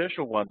says the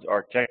traditional ones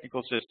are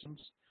technical systems,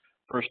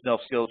 personnel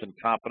skills and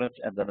competence,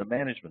 and then the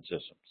management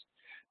systems.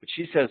 But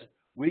she says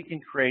we can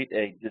create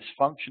a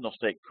dysfunctional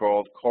state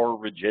called core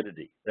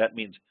rigidity. That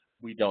means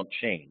we don't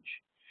change.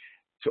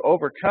 To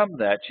overcome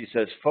that, she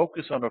says,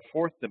 focus on a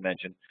fourth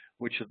dimension,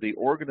 which are the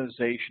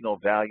organizational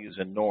values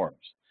and norms.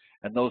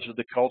 And those are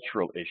the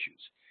cultural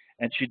issues.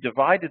 And she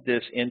divided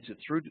this into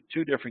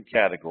two different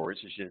categories.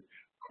 She said,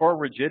 core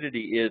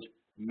rigidity is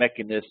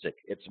mechanistic.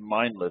 It's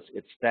mindless.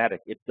 It's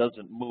static. It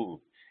doesn't move.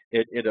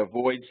 It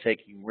avoids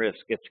taking risk.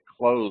 It's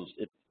closed.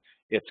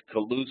 It's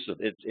collusive.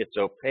 It's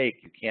opaque.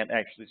 You can't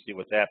actually see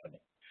what's happening.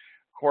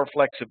 Core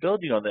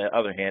flexibility, on the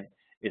other hand,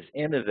 is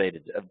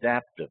innovative,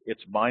 adaptive.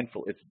 It's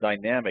mindful. It's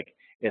dynamic.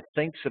 It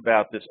thinks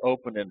about this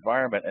open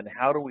environment and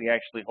how do we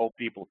actually hold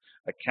people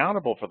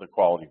accountable for the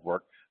quality of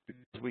work,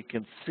 because we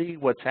can see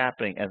what's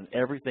happening and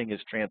everything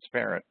is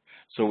transparent.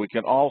 So we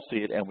can all see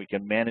it and we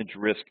can manage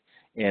risk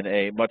in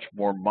a much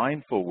more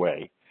mindful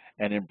way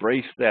and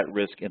embrace that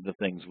risk in the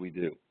things we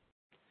do.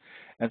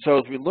 And so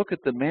as we look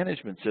at the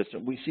management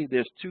system, we see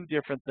there's two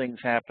different things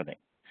happening.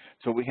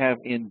 So we have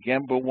in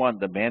Gemba 1,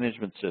 the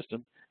management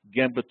system.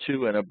 Gemba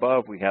 2 and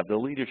above, we have the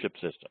leadership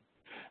system.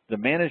 The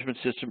management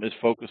system is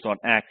focused on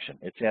action.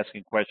 It's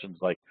asking questions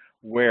like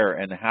where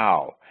and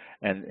how,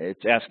 and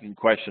it's asking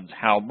questions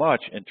how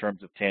much in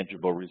terms of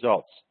tangible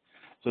results.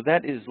 So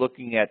that is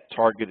looking at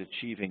target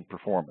achieving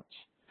performance.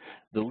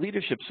 The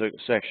leadership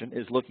section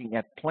is looking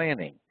at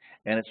planning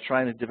and it's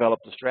trying to develop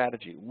the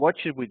strategy. What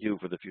should we do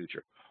for the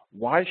future?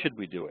 Why should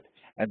we do it?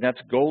 And that's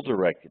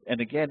goal-directed.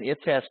 And again,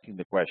 it's asking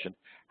the question,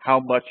 how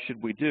much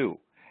should we do?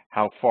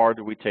 How far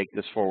do we take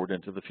this forward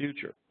into the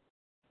future?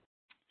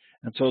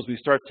 And so as we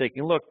start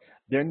taking a look,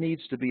 there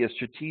needs to be a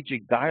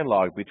strategic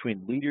dialogue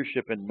between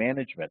leadership and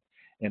management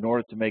in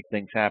order to make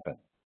things happen.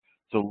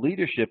 So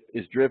leadership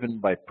is driven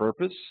by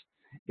purpose.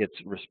 It's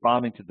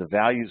responding to the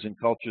values and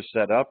culture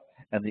set up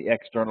and the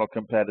external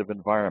competitive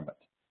environment.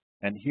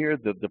 And here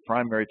the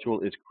primary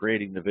tool is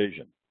creating the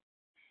vision.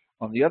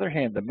 On the other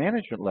hand, the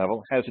management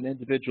level has an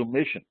individual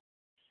mission.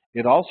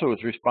 It also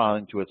is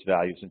responding to its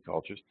values and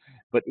cultures,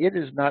 but it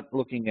is not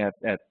looking at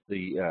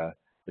the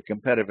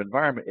competitive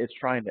environment. It's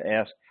trying to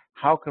ask,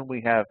 how can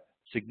we have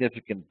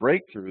significant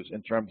breakthroughs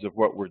in terms of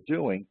what we're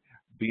doing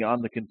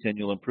beyond the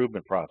continual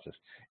improvement process?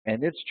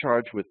 And it's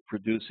charged with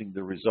producing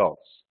the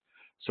results.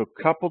 So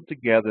coupled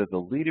together, the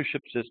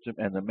leadership system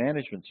and the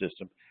management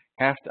system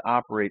have to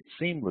operate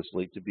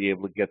seamlessly to be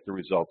able to get the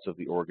results of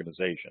the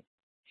organization.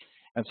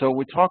 And so when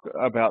we talk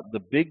about the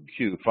big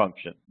Q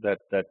function that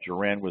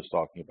Joanne was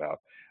talking about,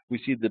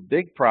 we see the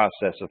big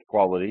process of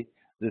quality,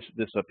 this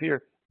up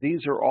here.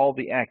 These are all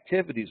the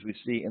activities we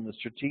see in the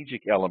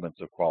strategic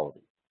elements of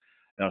quality.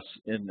 Now,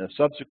 in the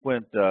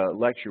subsequent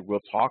lecture, we'll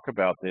talk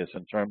about this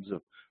in terms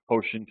of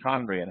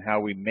Hoshin-Conry and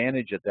how we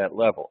manage at that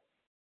level.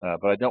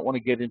 But I don't want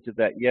to get into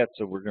that yet,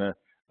 so we're going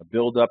to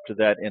build up to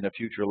that in a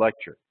future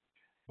lecture.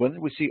 But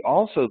we see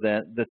also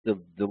then that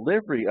the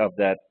delivery of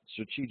that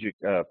strategic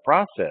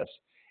process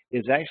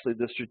is actually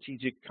the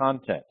strategic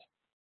content.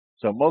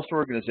 So most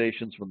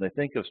organizations, when they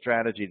think of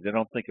strategy, they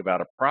don't think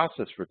about a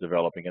process for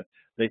developing it.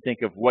 They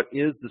think of what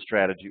is the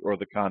strategy or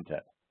the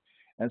content.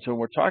 And so when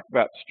we're talking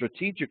about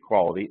strategic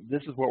quality,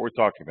 this is what we're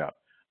talking about.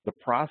 The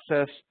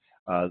process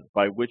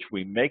by which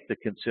we make the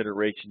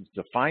considerations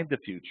to find the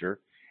future,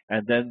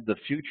 and then the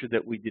future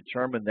that we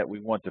determine that we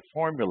want to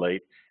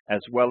formulate,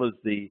 as well as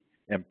the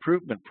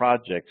improvement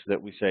projects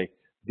that we say,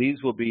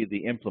 these will be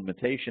the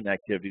implementation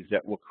activities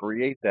that will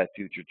create that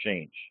future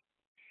change.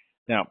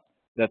 Now,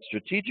 that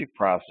strategic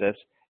process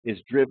is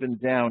driven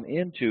down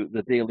into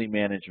the daily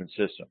management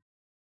system.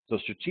 So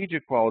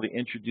strategic quality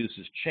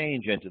introduces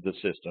change into the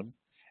system,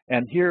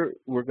 and here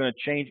we're going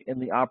to change in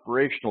the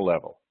operational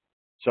level.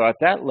 So at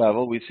that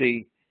level, we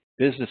see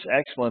business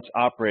excellence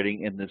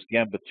operating in this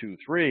Gemba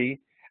 2-3,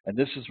 and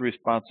this is the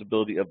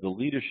responsibility of the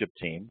leadership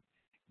team.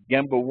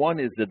 Gemba 1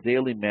 is the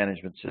daily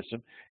management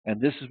system, and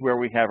this is where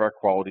we have our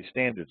quality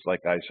standards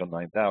like ISO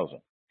 9000.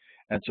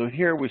 And so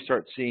here we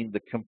start seeing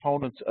the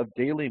components of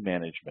daily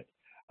management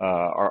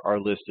are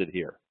listed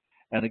here.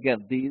 And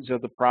again, these are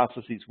the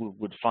processes we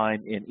would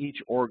find in each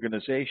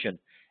organization,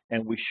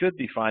 and we should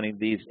be finding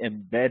these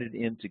embedded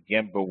into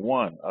Gemba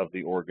 1 of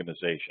the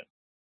organization.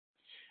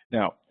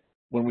 Now,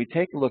 when we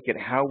take a look at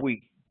how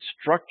we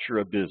structure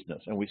a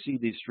business and we see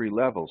these three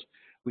levels,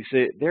 we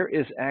say there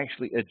is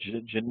actually a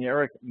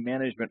generic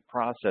management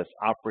process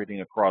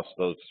operating across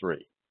those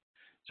three.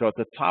 So at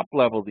the top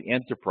level, the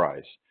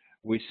enterprise,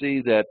 we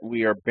see that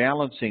we are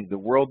balancing the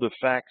world of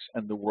facts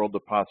and the world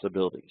of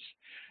possibilities.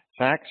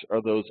 Facts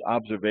are those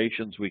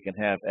observations we can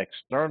have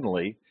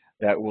externally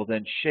that will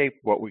then shape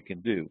what we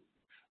can do.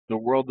 The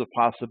world of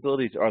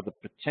possibilities are the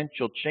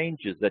potential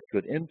changes that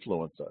could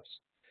influence us.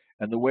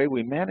 And the way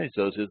we manage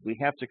those is we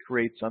have to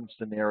create some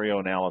scenario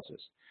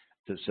analysis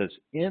that says,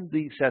 in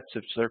these sets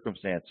of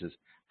circumstances,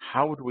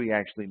 how would we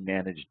actually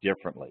manage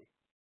differently?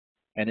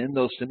 And in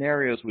those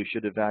scenarios, we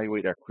should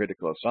evaluate our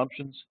critical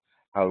assumptions.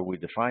 How do we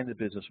define the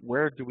business?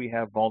 Where do we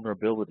have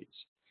vulnerabilities?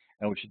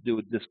 And we should do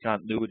a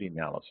discontinuity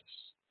analysis.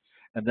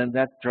 And then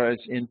that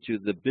drives into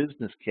the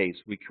business case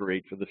we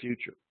create for the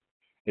future.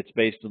 It's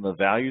based on the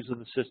values of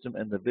the system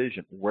and the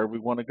vision, where we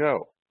want to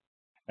go.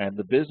 And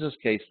the business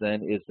case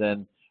then is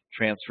then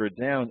transferred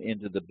down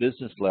into the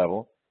business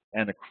level.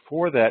 And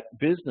for that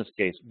business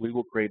case, we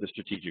will create a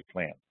strategic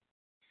plan.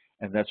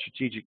 And that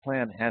strategic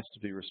plan has to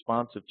be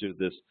responsive to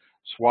this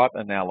SWOT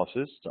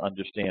analysis to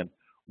understand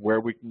where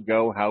we can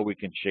go, how we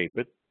can shape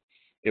it.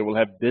 It will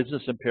have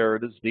business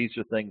imperatives. These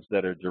are things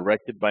that are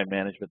directed by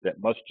management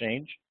that must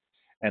change.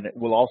 And it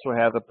will also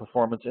have the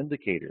performance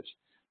indicators.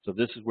 So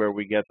this is where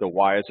we get the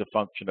Y as a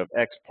function of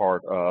X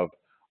part of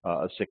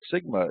a Six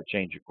Sigma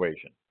change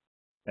equation.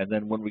 And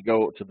then when we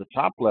go to the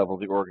top level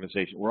of the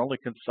organization, we're only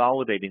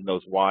consolidating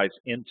those Ys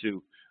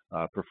into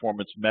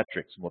performance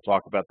metrics. And we'll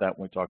talk about that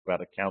when we talk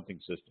about accounting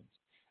systems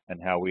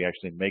and how we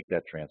actually make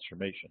that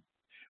transformation.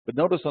 But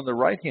notice on the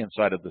right-hand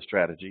side of the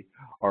strategy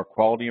are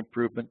quality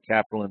improvement,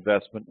 capital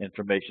investment,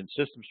 information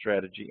system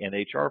strategy, and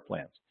HR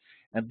plans.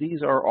 And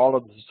these are all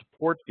of the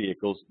support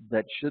vehicles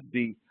that should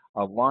be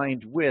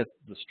aligned with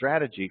the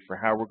strategy for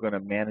how we're going to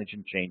manage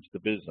and change the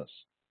business.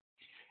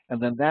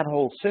 And then that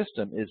whole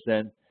system is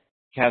then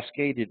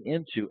cascaded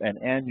into an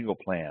annual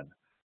plan.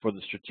 For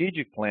the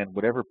strategic plan,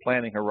 whatever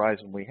planning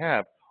horizon we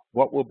have,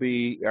 what will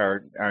be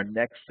our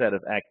next set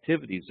of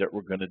activities that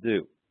we're going to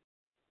do.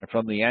 And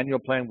from the annual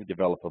plan, we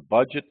develop a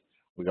budget.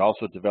 We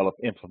also develop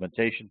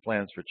implementation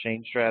plans for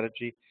change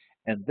strategy.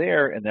 And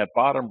there in that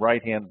bottom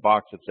right-hand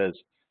box, it says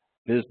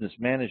business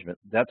management,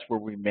 that's where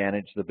we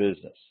manage the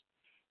business.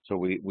 So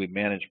we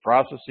manage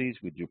processes,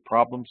 we do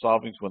problem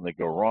solvings when they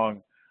go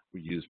wrong,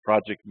 we use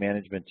project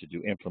management to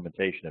do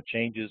implementation of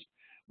changes.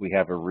 We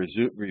have a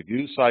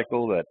review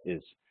cycle that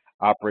is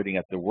operating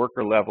at the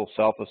worker level,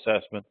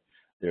 self-assessment.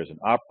 There's an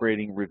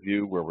operating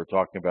review where we're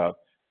talking about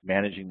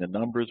managing the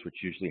numbers,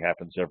 which usually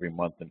happens every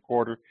month and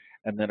quarter,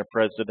 and then a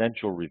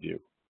presidential review,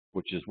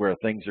 which is where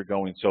things are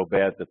going so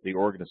bad that the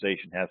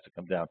organization has to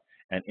come down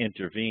and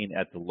intervene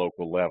at the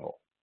local level.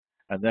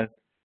 And then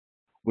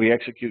we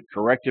execute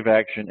corrective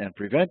action and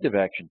preventive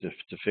action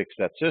to fix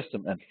that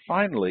system. And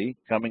finally,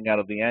 coming out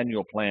of the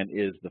annual plan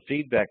is the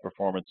feedback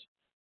performance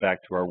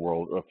back to our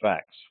world of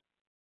facts.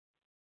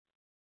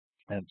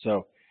 And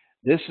so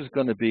this is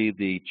going to be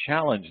the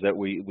challenge that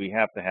we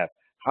have to have.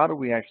 How do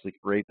we actually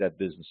create that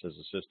business as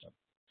a system?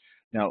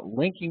 Now,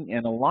 linking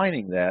and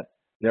aligning that,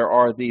 there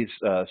are these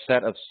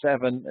set of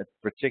 7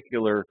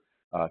 particular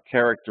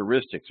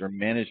characteristics or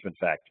management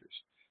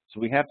factors. So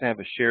we have to have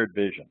a shared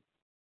vision,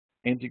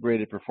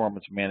 integrated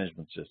performance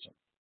management system,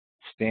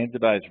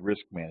 standardized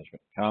risk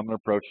management, common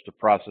approach to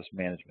process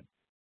management,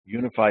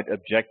 unified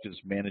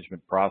objectives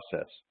management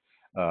process,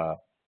 a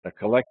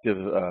collective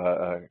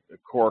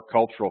core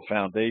cultural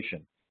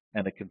foundation,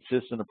 and a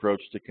consistent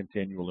approach to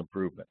continual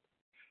improvement.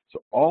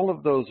 So all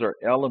of those are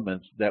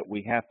elements that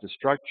we have to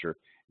structure,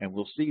 and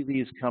we'll see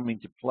these coming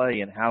to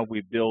play in how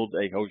we build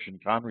a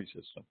Hoshin-Conry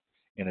system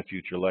in a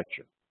future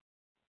lecture.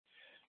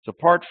 So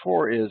part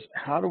 4 is,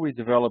 how do we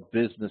develop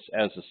business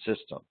as a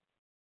system?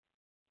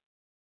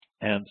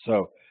 And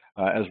so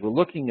as we're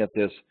looking at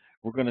this,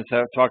 we're going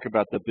to talk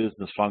about the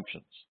business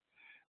functions.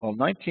 Well,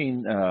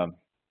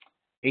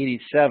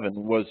 1987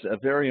 was a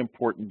very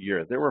important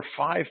year. There were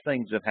 5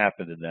 things that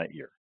happened in that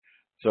year.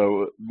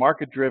 So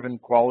market-driven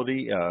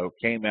quality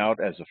came out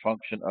as a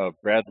function of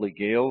Bradley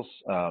Gale's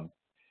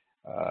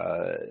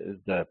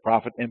the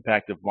profit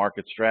impact of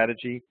market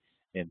strategy.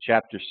 In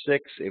Chapter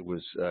 6, it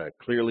was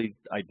clearly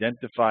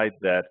identified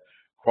that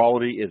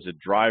quality is a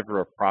driver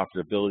of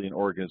profitability in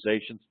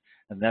organizations,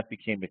 and that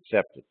became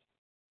accepted.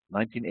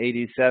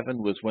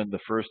 1987 was when the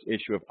first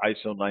issue of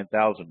ISO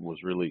 9000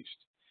 was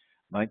released.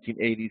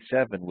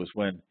 1987 was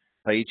when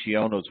Taiichi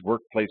Ohno's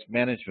workplace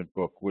management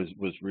book was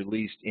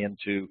released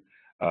into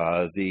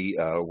the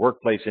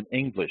workplace in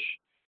English,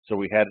 so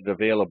we had it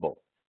available.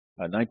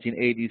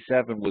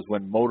 1987 was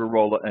when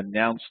Motorola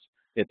announced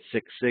its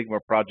Six Sigma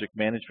project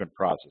management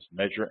process,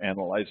 measure,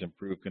 analyze,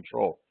 improve,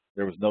 control.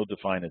 There was no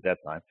define at that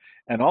time.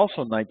 And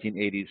also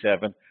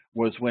 1987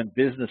 was when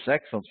business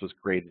excellence was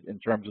created in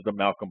terms of the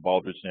Malcolm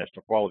Baldrige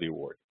National Quality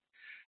Award.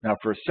 Now,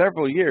 for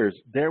several years,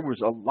 there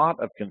was a lot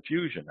of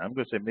confusion. I'm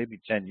going to say maybe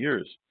 10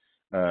 years,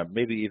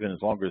 maybe even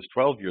as longer as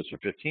 12 years or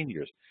 15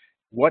 years.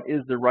 What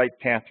is the right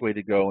pathway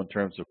to go in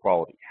terms of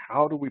quality?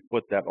 How do we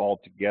put that all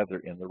together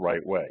in the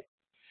right way?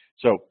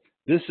 So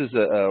this is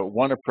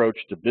one approach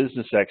to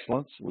business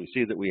excellence. We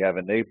see that we have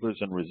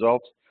enablers and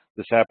results.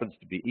 This happens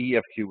to be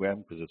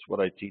EFQM because it's what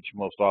I teach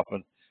most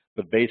often.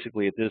 But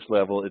basically at this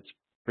level, it's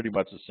pretty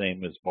much the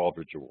same as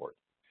Baldrige Award.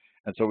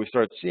 And so we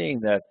start seeing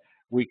that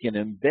we can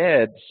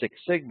embed Six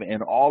Sigma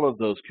in all of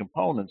those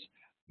components,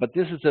 but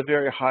this is a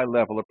very high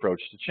level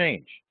approach to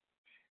change.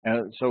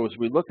 And so as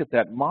we look at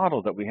that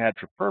model that we had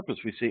for purpose,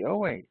 we see, oh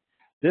wait,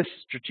 this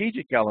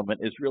strategic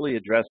element is really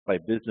addressed by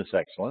business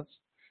excellence.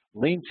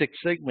 Lean Six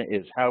Sigma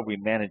is how we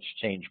manage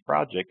change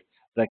projects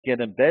that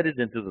get embedded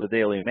into the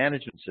daily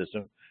management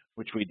system,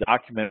 which we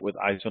document with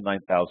ISO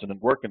 9000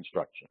 and work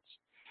instructions.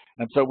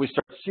 And so we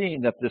start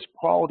seeing that this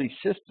quality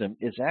system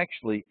is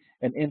actually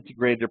an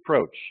integrated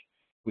approach.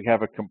 We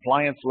have a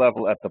compliance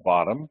level at the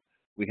bottom.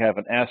 We have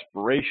an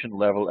aspiration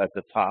level at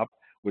the top,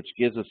 which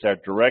gives us our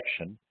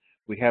direction.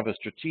 We have a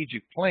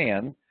strategic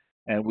plan,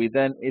 and we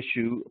then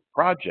issue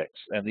projects.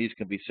 And these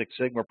can be Six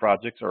Sigma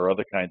projects or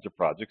other kinds of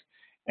projects.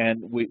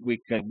 And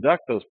we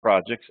conduct those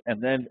projects,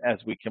 and then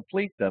as we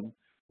complete them,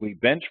 we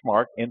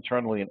benchmark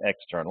internally and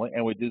externally,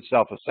 and we do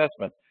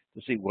self-assessment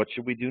to see what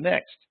should we do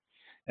next.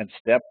 And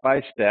step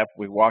by step,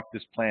 we walk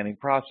this planning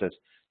process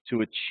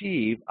to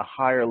achieve a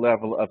higher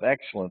level of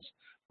excellence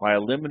by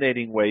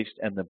eliminating waste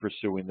and then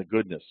pursuing the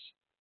goodness.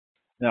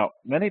 Now,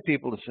 many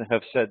people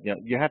have said,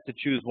 you have to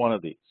choose one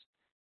of these.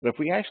 But if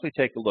we actually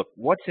take a look,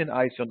 what's in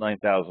ISO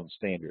 9000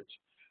 standards?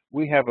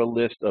 We have a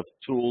list of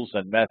tools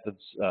and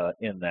methods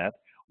in that.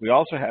 We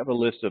also have a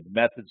list of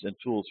methods and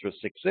tools for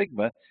Six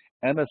Sigma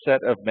and a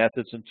set of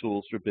methods and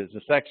tools for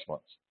business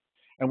excellence.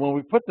 And when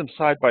we put them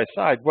side by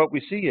side, what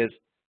we see is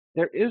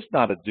there is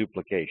not a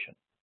duplication.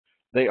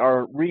 They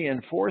are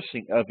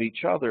reinforcing of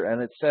each other,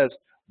 and it says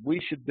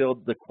we should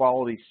build the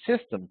quality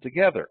system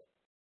together.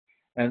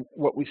 And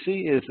what we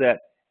see is that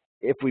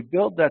if we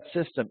build that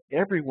system,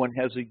 everyone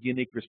has a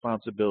unique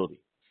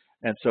responsibility.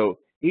 And so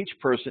each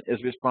person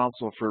is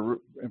responsible for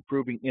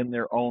improving in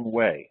their own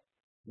way.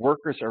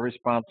 Workers are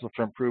responsible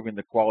for improving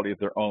the quality of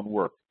their own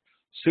work.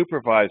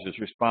 Supervisors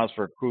are responsible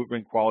for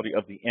improving quality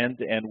of the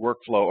end-to-end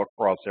workflow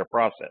across their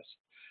process.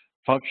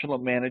 Functional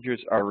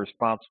managers are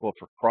responsible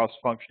for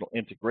cross-functional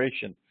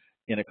integration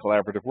in a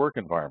collaborative work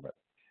environment.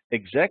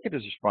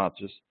 Executives'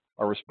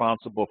 are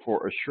responsible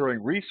for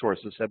assuring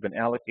resources have been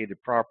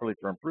allocated properly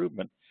for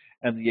improvement,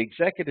 and the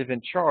executive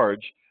in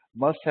charge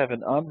must have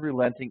an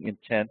unrelenting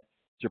intent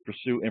to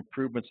pursue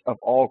improvements of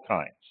all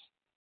kinds.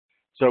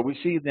 So we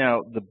see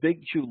now the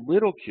big Q,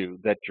 little q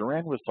that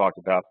Joanne was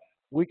talking about,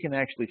 we can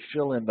actually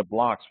fill in the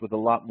blocks with a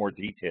lot more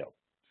detail.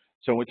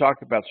 So when we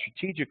talk about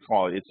strategic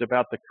quality, it's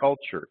about the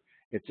culture,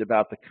 it's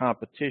about the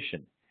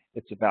competition,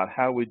 it's about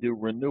how we do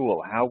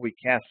renewal, how we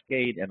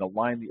cascade and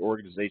align the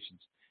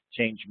organization's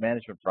change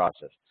management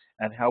process,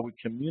 and how we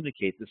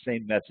communicate the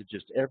same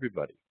messages to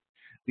everybody.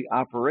 The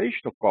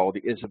operational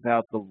quality is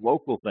about the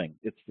local thing.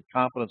 It's the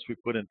confidence we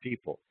put in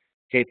people,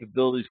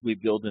 capabilities we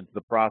build into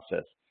the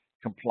process,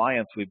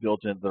 compliance we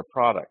build into the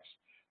products,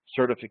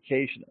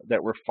 certification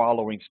that we're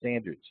following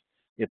standards.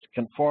 It's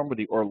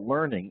conformity or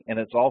learning, and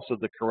it's also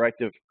the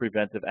corrective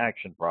preventive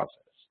action process.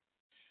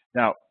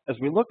 Now, as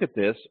we look at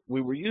this,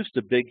 we were used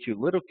to big Q,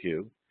 little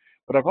q,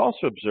 but I've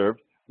also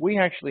observed we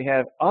actually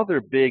have other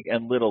big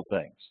and little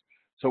things.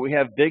 So we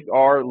have big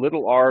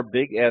R,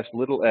 big S,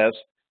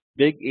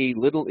 big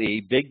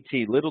E, big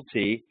T, little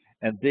t,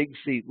 and big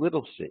C,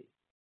 little c.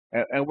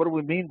 And what do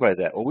we mean by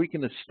that? Well, we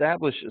can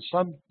establish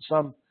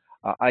some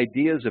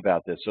ideas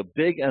about this. So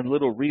big and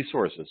little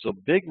resources. So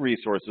big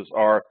resources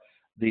are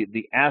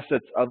the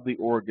assets of the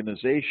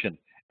organization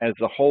as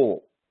a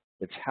whole.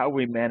 It's how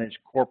we manage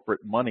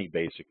corporate money,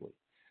 basically.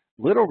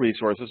 Little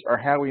resources are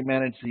how we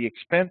manage the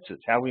expenses,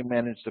 how we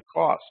manage the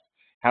cost,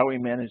 how we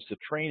manage the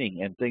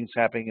training and things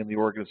happening in the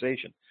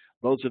organization.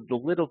 Those are the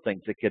little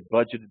things that get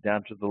budgeted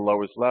down to the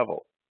lowest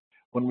level.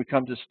 When we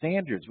come to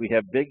standards, we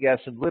have big S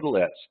and little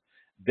s.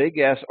 Big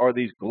S are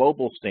these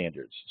global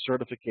standards,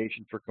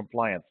 certification for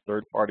compliance,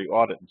 third-party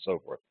audit, and so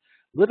forth.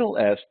 Little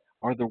s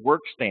are the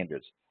work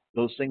standards,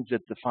 those things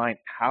that define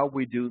how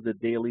we do the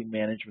daily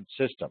management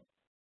system.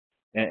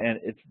 And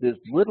it's this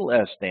little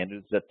s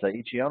standards that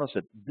Ichiono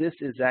said, this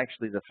is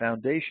actually the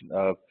foundation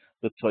of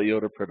the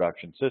Toyota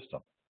production system.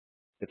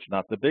 It's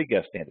not the big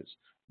S standards.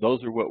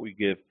 Those are what we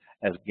give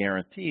as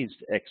guarantees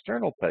to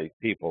external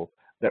people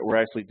that we're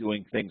actually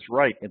doing things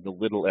right in the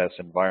little s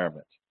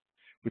environment.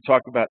 We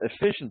talk about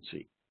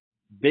efficiency.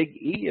 Big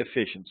E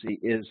efficiency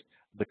is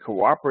the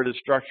cooperative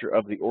structure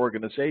of the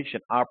organization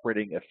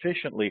operating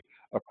efficiently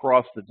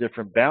across the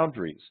different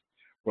boundaries,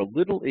 where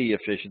little e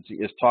efficiency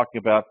is talking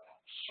about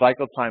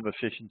cycle time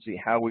efficiency,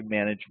 how we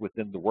manage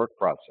within the work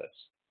process.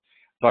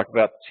 Talk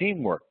about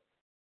teamwork.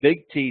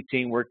 Big T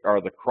teamwork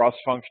are the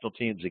cross-functional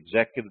teams,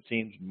 executive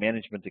teams,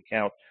 management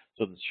account,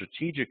 so the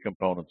strategic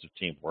components of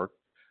teamwork.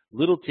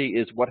 Little t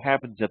is what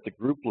happens at the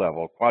group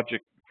level,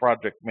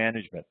 project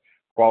management,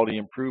 quality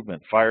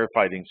improvement,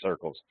 firefighting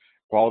circles,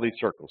 quality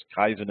circles,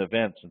 Kaizen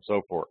events, and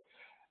so forth.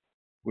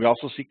 We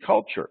also see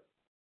culture.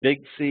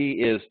 Big C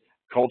is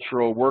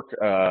cultural work,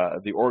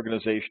 the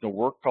organizational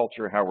work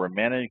culture, how we're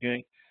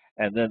managing.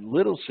 And then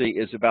little c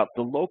is about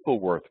the local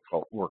work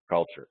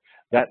culture.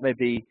 That may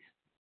be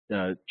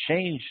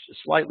changed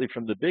slightly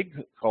from the big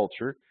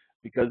culture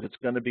because it's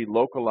going to be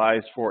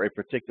localized for a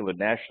particular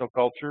national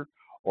culture,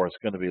 or it's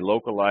going to be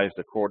localized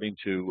according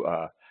to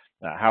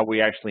how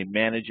we actually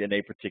manage in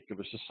a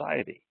particular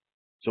society.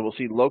 So we'll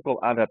see local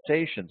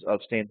adaptations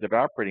of standard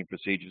operating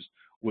procedures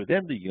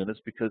within the units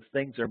because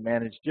things are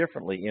managed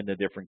differently in a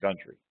different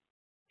country.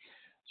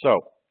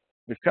 So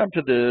we've come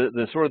to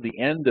the sort of the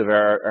end of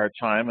our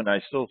time, and I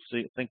still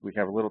think we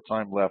have a little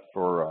time left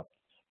for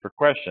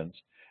questions.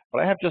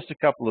 But I have just a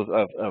couple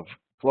of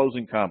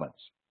closing comments.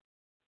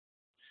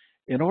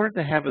 In order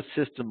to have a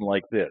system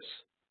like this,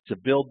 to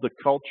build the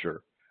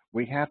culture,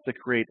 we have to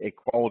create a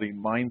quality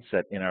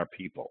mindset in our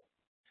people.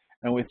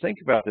 And we think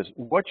about this,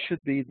 what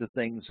should be the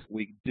things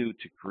we do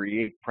to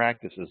create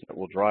practices that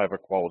will drive a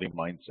quality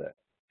mindset?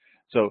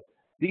 So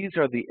these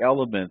are the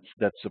elements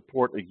that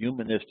support a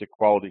humanistic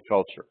quality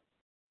culture.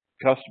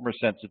 Customer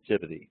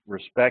sensitivity,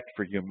 respect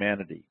for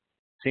humanity,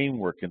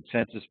 teamwork,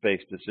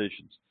 consensus-based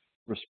decisions,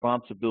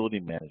 responsibility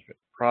management,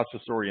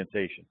 process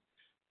orientation,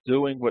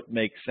 doing what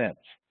makes sense,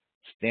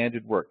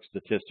 standard work,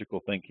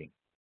 statistical thinking.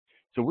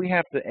 So we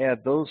have to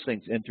add those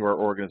things into our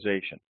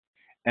organization.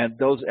 And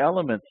those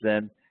elements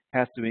then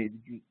have to be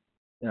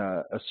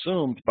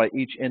assumed by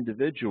each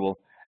individual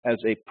as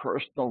a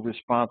personal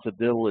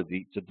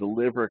responsibility to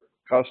deliver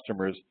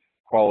customers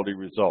quality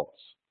results.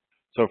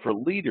 So for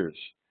leaders,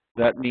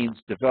 that means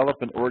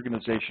develop an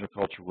organizational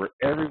culture where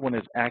everyone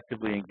is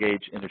actively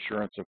engaged in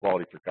assurance of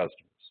quality for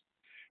customers.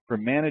 For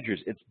managers,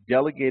 it's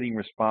delegating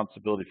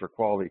responsibility for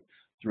quality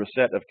through a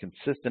set of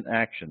consistent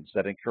actions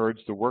that encourage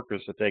the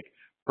workers to take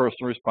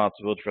personal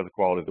responsibility for the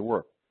quality of the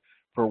work.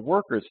 For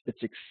workers,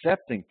 it's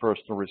accepting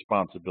personal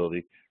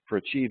responsibility for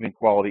achieving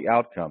quality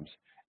outcomes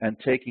and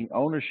taking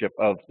ownership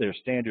of their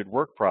standard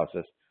work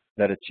process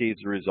that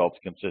achieves the results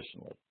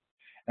consistently.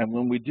 And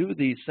when we do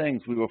these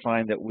things, we will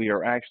find that we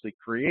are actually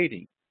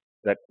creating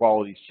that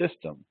quality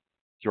system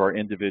through our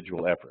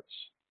individual efforts.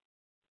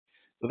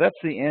 So that's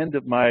the end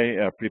of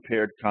my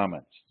prepared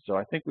comments. So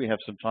I think we have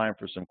some time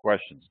for some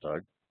questions,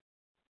 Doug.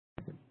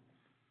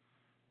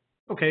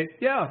 Okay,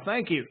 yeah,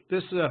 thank you.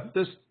 This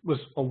was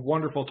a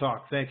wonderful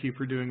talk. Thank you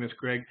for doing this,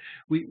 Greg.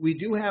 We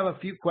do have a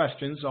few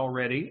questions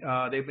already.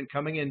 They've been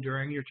coming in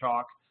during your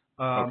talk.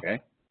 Um,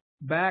 Okay.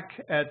 Back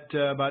at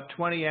about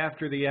 20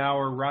 after the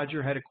hour,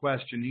 Roger had a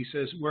question. He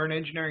says, we're an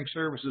engineering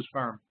services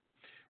firm.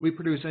 We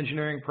produce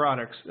engineering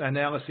products,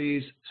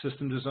 analyses,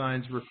 system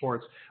designs,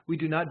 reports. We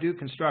do not do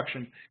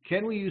construction.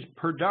 Can we use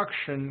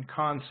production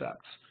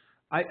concepts?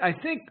 I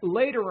think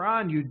later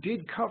on you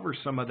did cover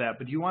some of that,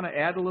 but do you want to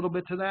add a little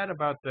bit to that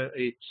about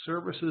a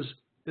services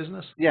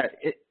business? Yeah,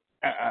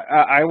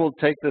 I will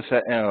take this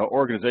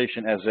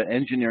organization as an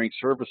engineering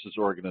services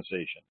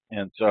organization.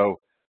 And so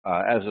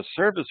as a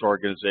service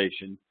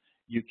organization,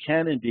 you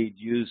can indeed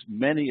use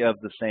many of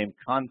the same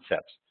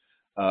concepts,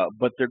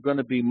 but they're going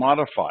to be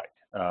modified.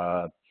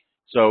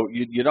 So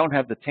you don't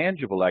have the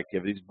tangible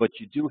activities, but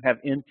you do have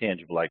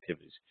intangible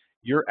activities.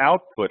 Your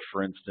output,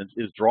 for instance,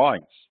 is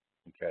drawings,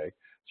 okay?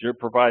 So you're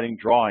providing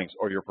drawings,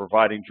 or you're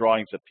providing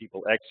drawings that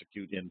people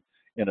execute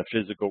in a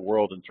physical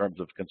world in terms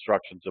of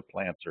constructions of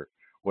plants or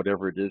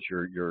whatever it is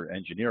you're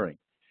engineering.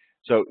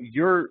 So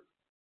your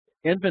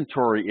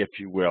inventory, if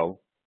you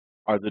will,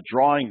 are the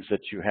drawings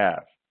that you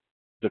have.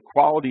 The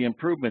quality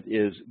improvement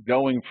is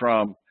going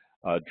from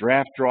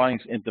draft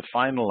drawings into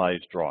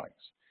finalized drawings.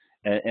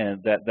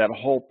 And that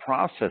whole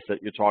process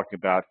that you're talking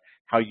about,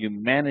 how you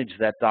manage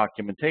that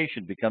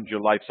documentation becomes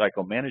your life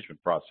cycle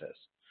management process.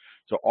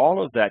 So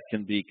all of that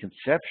can be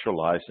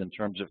conceptualized in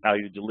terms of how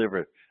you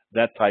deliver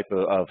that type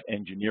of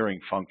engineering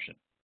function.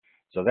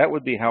 So that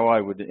would be how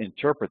I would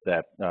interpret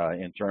that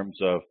in terms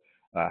of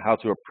how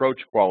to approach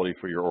quality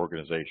for your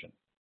organization.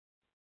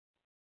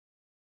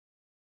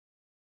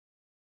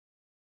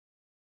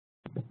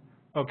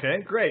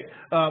 Okay, great.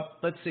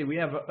 Let's see, we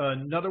have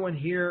another one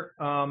here.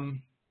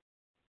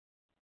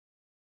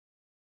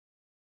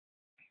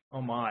 Oh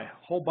my,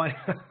 whole bunch.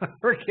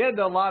 We're getting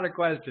a lot of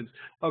questions.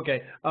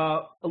 Okay,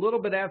 a little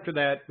bit after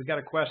that, we got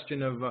a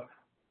question of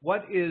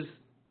what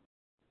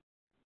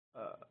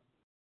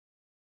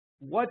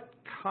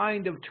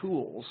kind of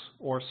tools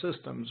or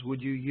systems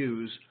would you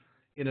use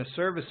in a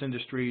service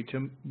industry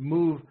to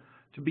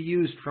be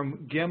used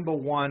from Gemba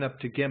 1 up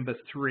to Gemba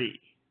 3?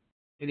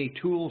 Any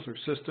tools or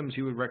systems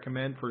you would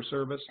recommend for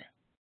service?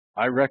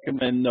 I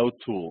recommend no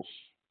tools.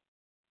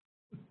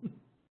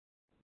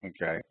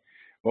 Okay.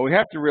 Well, we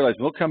have to realize,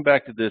 we'll come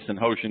back to this in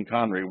Hoshin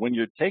Conry, when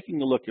you're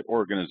taking a look at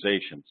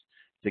organizations,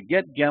 to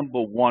get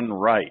Gemba 1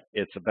 right,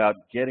 it's about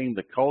getting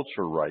the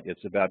culture right.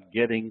 It's about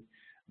getting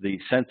the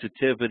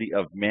sensitivity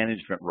of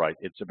management right.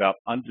 It's about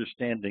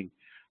understanding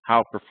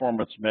how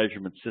performance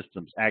measurement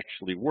systems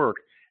actually work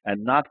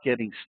and not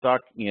getting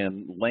stuck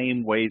in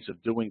lame ways of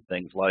doing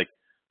things like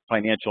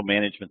financial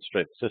management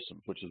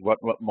systems, which is what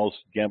most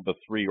Gemba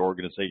 3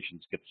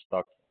 organizations get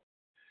stuck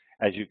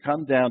in. As you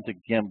come down to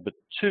Gemba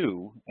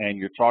 2 and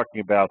you're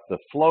talking about the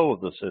flow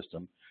of the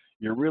system,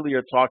 you really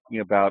are talking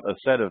about a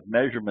set of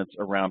measurements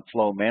around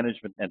flow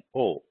management and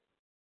pull.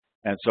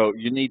 And so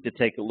you need to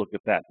take a look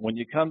at that. When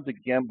you come to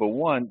Gemba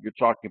 1, you're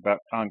talking about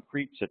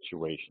concrete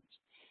situations.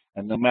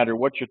 And no matter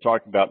what you're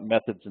talking about,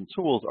 methods and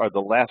tools are the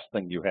last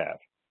thing you have.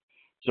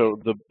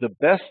 So the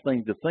best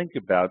thing to think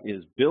about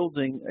is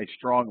building a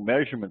strong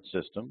measurement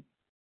system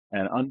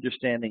and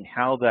understanding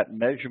how that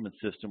measurement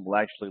system will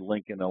actually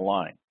link and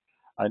align.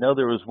 I know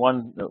there was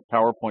one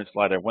PowerPoint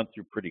slide I went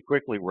through pretty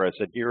quickly where I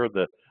said, here are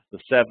the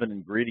 7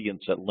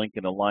 ingredients that link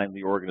and align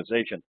the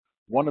organization.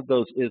 One of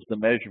those is the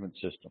measurement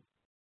system.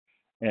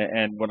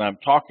 And when I'm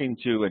talking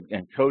to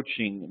and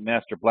coaching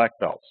master black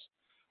belts,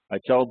 I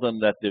tell them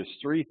that there's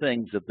 3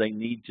 things that they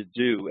need to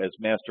do as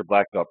master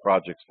black belt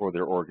projects for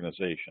their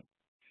organization.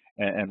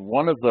 And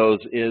one of those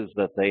is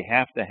that they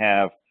have to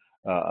have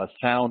a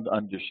sound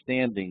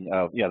understanding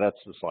of, yeah,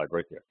 that's the slide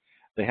right there.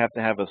 They have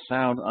to have a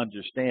sound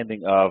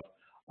understanding of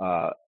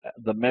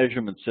the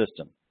measurement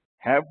system.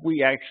 Have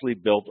we actually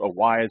built a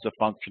Y as a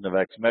function of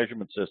X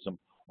measurement system,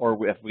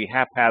 or if we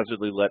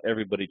haphazardly let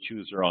everybody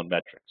choose their own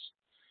metrics?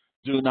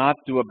 Do not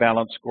do a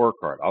balanced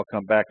scorecard. I'll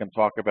come back and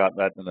talk about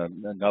that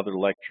in another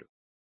lecture.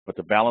 But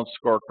the balanced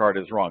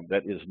scorecard is wrong.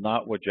 That is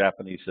not what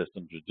Japanese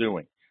systems are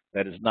doing.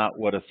 That is not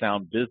what a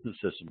sound business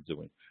system is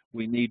doing.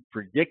 We need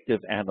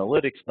predictive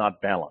analytics, not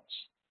balance.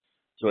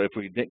 So if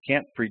we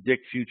can't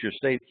predict future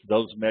states,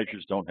 those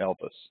measures don't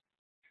help us.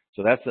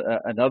 So that's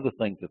another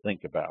thing to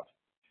think about.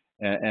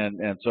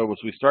 And so as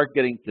we start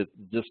getting to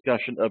the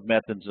discussion of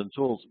methods and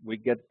tools, we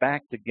get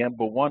back to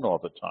Gemba 1 all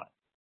the time.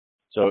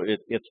 So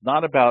it's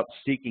not about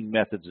seeking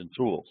methods and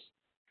tools.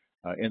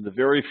 In the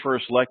very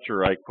first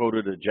lecture, I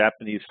quoted a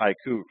Japanese haiku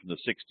from the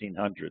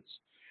 1600s,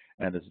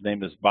 and his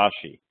name is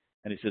Bashi.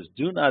 And he says,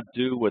 do not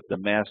do what the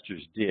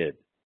masters did.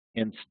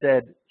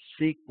 Instead,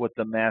 seek what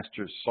the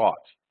masters sought.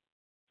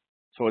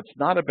 So it's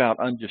not about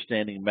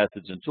understanding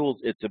methods and tools.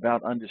 It's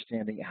about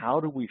understanding how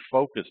do we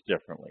focus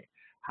differently?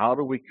 How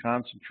do we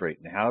concentrate?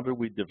 And how do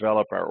we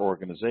develop our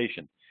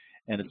organization?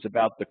 And it's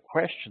about the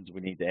questions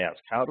we need to ask.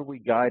 How do we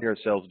guide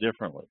ourselves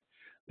differently?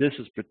 This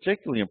is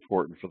particularly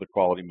important for the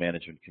quality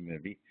management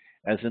community,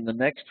 as in the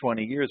next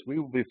 20 years, we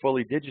will be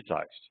fully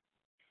digitized.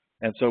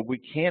 And so we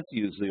can't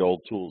use the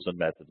old tools and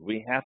methods.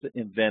 We have to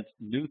invent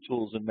new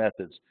tools and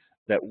methods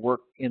that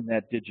work in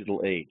that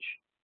digital age.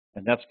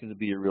 And that's going to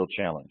be a real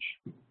challenge.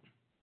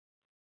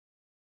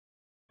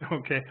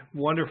 Okay,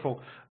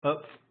 wonderful.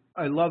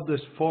 I love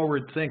this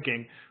forward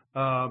thinking.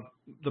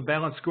 The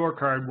balanced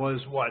scorecard was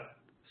what,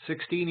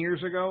 16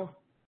 years ago?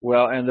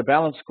 Well, and the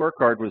balanced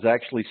scorecard was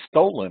actually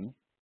stolen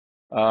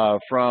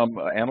from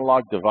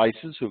Analog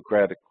Devices, who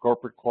created a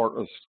corporate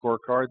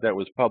scorecard that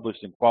was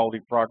published in Quality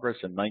Progress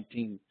in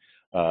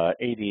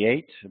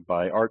 1988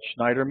 by Art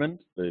Schneiderman,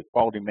 the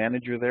quality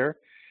manager there.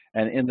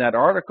 And in that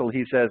article,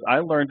 he says, I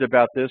learned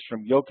about this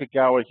from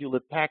Yokogawa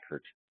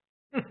Hewlett-Packard.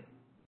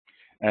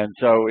 And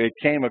so it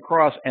came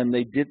across, and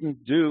they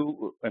didn't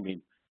do, I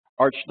mean,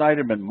 Art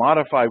Schneiderman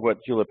modified what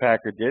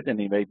Hewlett-Packard did, and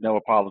he made no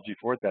apology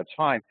for it. That's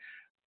fine.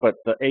 But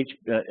the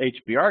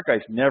HBR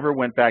guys never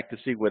went back to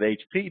see what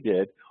HP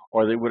did,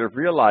 or they would have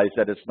realized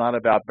that it's not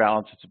about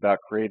balance, it's about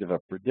creating a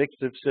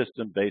predictive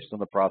system based on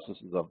the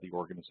processes of the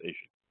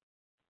organization.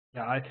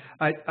 Yeah,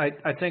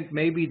 I think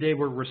maybe they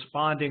were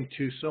responding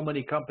to so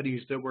many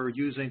companies that were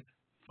using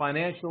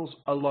financials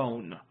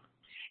alone.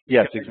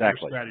 Yes,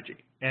 exactly. Strategy.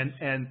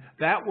 And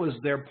that was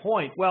their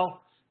point.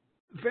 Well,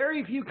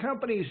 very few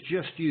companies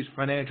just use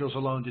financials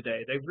alone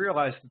today. They've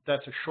realized that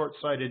that's a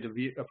short-sighted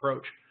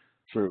approach.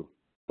 True,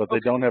 but they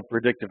don't have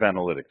predictive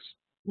analytics.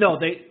 No,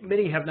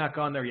 many have not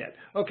gone there yet.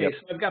 Okay, Yep.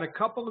 So I've got a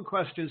couple of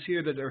questions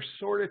here that are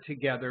sort of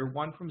together,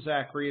 one from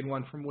Zachary and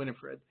one from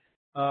Winifred.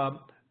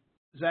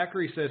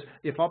 Zachary says,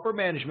 if upper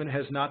management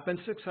has not been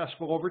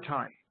successful over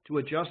time to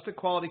adjust the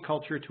quality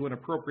culture to an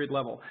appropriate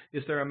level,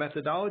 is there a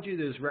methodology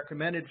that is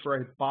recommended for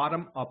a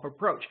bottom-up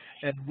approach?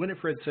 And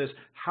Winifred says,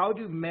 how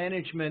do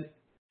management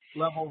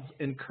levels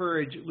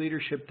encourage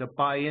leadership to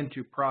buy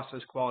into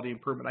process quality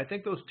improvement? I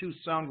think those two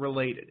sound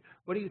related.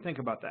 What do you think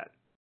about that?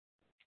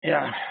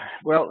 Yeah,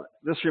 well,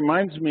 this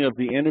reminds me of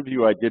the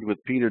interview I did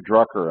with Peter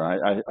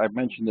Drucker. I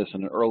mentioned this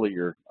in an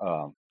earlier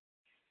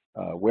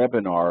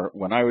webinar.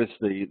 When I was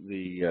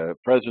the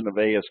president of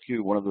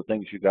ASQ, one of the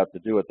things you got to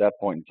do at that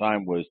point in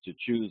time was to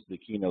choose the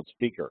keynote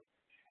speaker.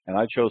 And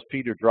I chose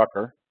Peter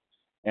Drucker,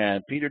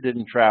 and Peter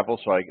didn't travel,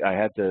 so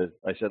I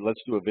said,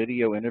 let's do a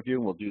video interview,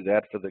 and we'll do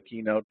that for the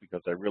keynote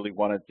because I really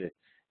wanted to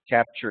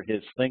capture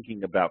his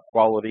thinking about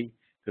quality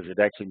because he'd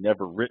actually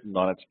never written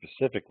on it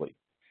specifically.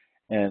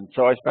 And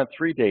so I spent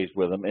 3 days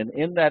with him, and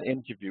in that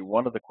interview,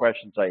 one of the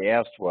questions I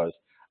asked was,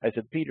 I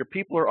said, Peter,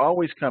 people are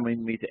always coming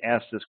to me to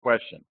ask this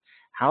question.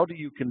 How do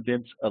you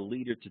convince a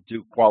leader to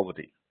do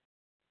quality?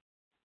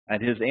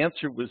 And his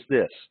answer was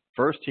this.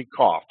 First, he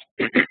coughed.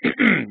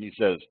 He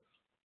says,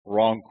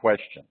 wrong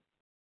question.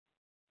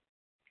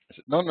 I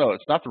said, no,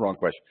 it's not the wrong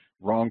question.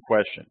 Wrong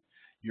question.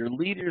 Your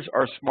leaders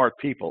are smart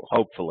people,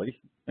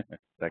 hopefully.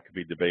 That could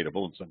be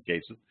debatable in some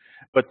cases.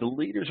 But the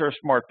leaders are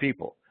smart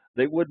people.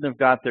 They wouldn't have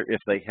got there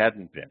if they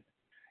hadn't been.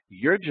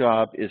 Your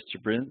job is to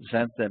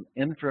present them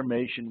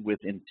information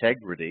with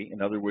integrity. In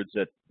other words,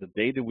 that the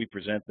data we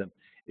present them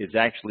is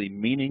actually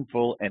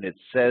meaningful and it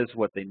says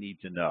what they need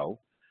to know.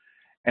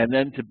 And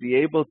then to be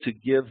able to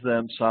give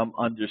them some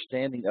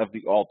understanding of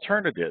the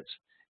alternatives,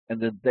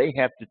 and then they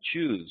have to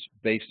choose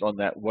based on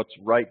that what's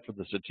right for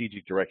the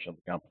strategic direction of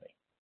the company.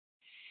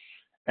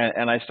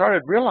 And I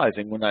started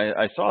realizing when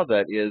I saw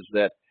that is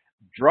that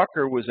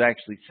Drucker was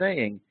actually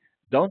saying,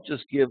 don't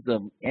just give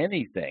them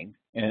anything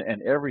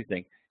and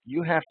everything.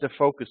 You have to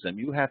focus them.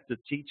 You have to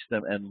teach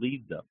them and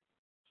lead them.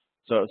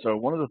 So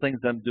one of the things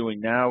I'm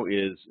doing now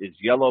is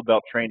yellow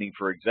belt training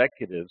for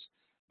executives,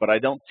 but I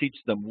don't teach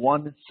them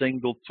one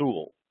single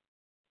tool.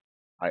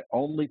 I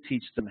only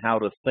teach them how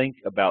to think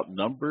about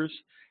numbers,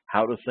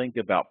 how to think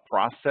about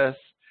process,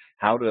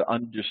 how to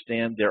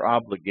understand their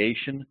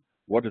obligation,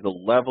 what are the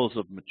levels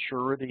of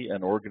maturity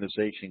an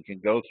organization can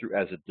go through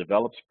as it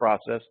develops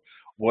process,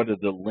 what are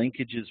the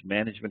linkages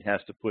management has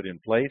to put in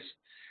place,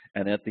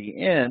 and at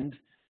the end,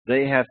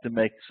 they have to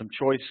make some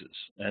choices.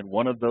 And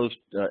one of those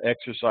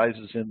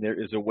exercises in there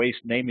is a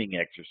waste naming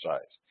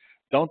exercise.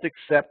 Don't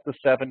accept the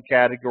 7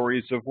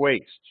 categories of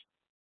waste.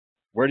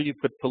 Where do you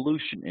put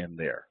pollution in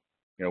there?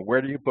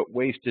 Where do you put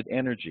wasted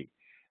energy?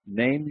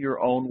 Name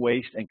your own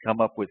waste and come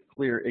up with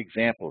clear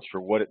examples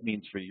for what it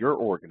means for your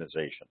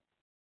organization.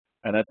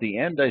 And at the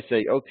end, I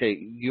say, okay,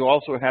 you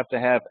also have to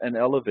have an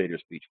elevator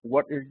speech.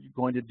 What are you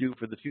going to do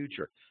for the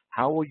future?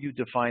 How will you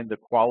define the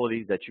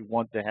quality that you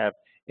want to have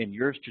in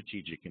your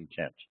strategic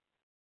intent?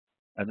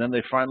 And then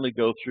they finally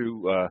go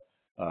through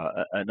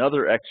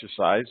another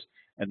exercise,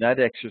 and that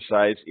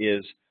exercise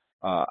is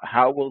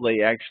how will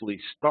they actually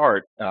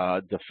start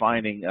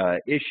defining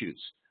issues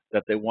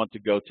that they want to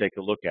go take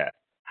a look at?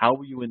 How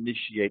will you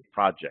initiate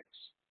projects?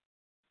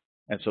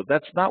 And so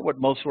that's not what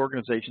most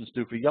organizations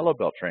do for yellow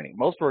belt training.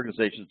 Most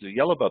organizations do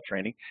yellow belt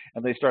training,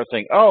 and they start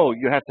saying, oh,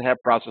 you have to have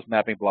process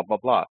mapping, blah, blah,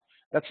 blah.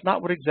 That's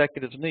not what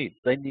executives need.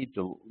 They need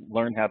to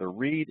learn how to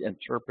read,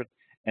 interpret,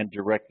 and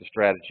direct the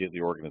strategy of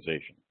the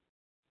organization.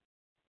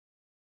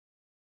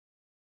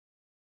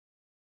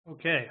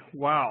 Okay,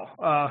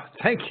 wow.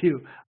 Thank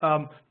you.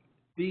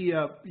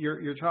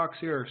 Your talks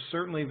here are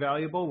certainly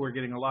valuable. We're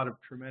getting a lot of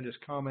tremendous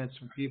comments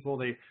from people.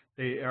 They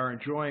are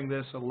enjoying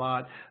this a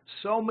lot.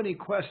 So many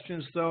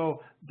questions,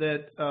 though,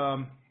 that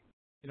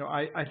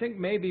I think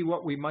maybe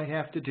what we might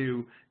have to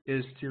do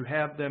is to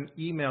have them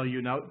email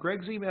you. Now,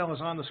 Greg's email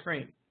is on the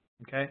screen,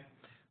 okay?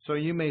 So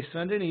you may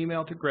send an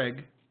email to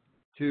Greg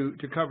to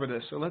cover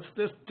this. So let's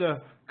just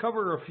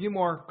cover a few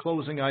more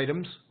closing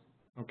items,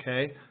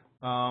 okay?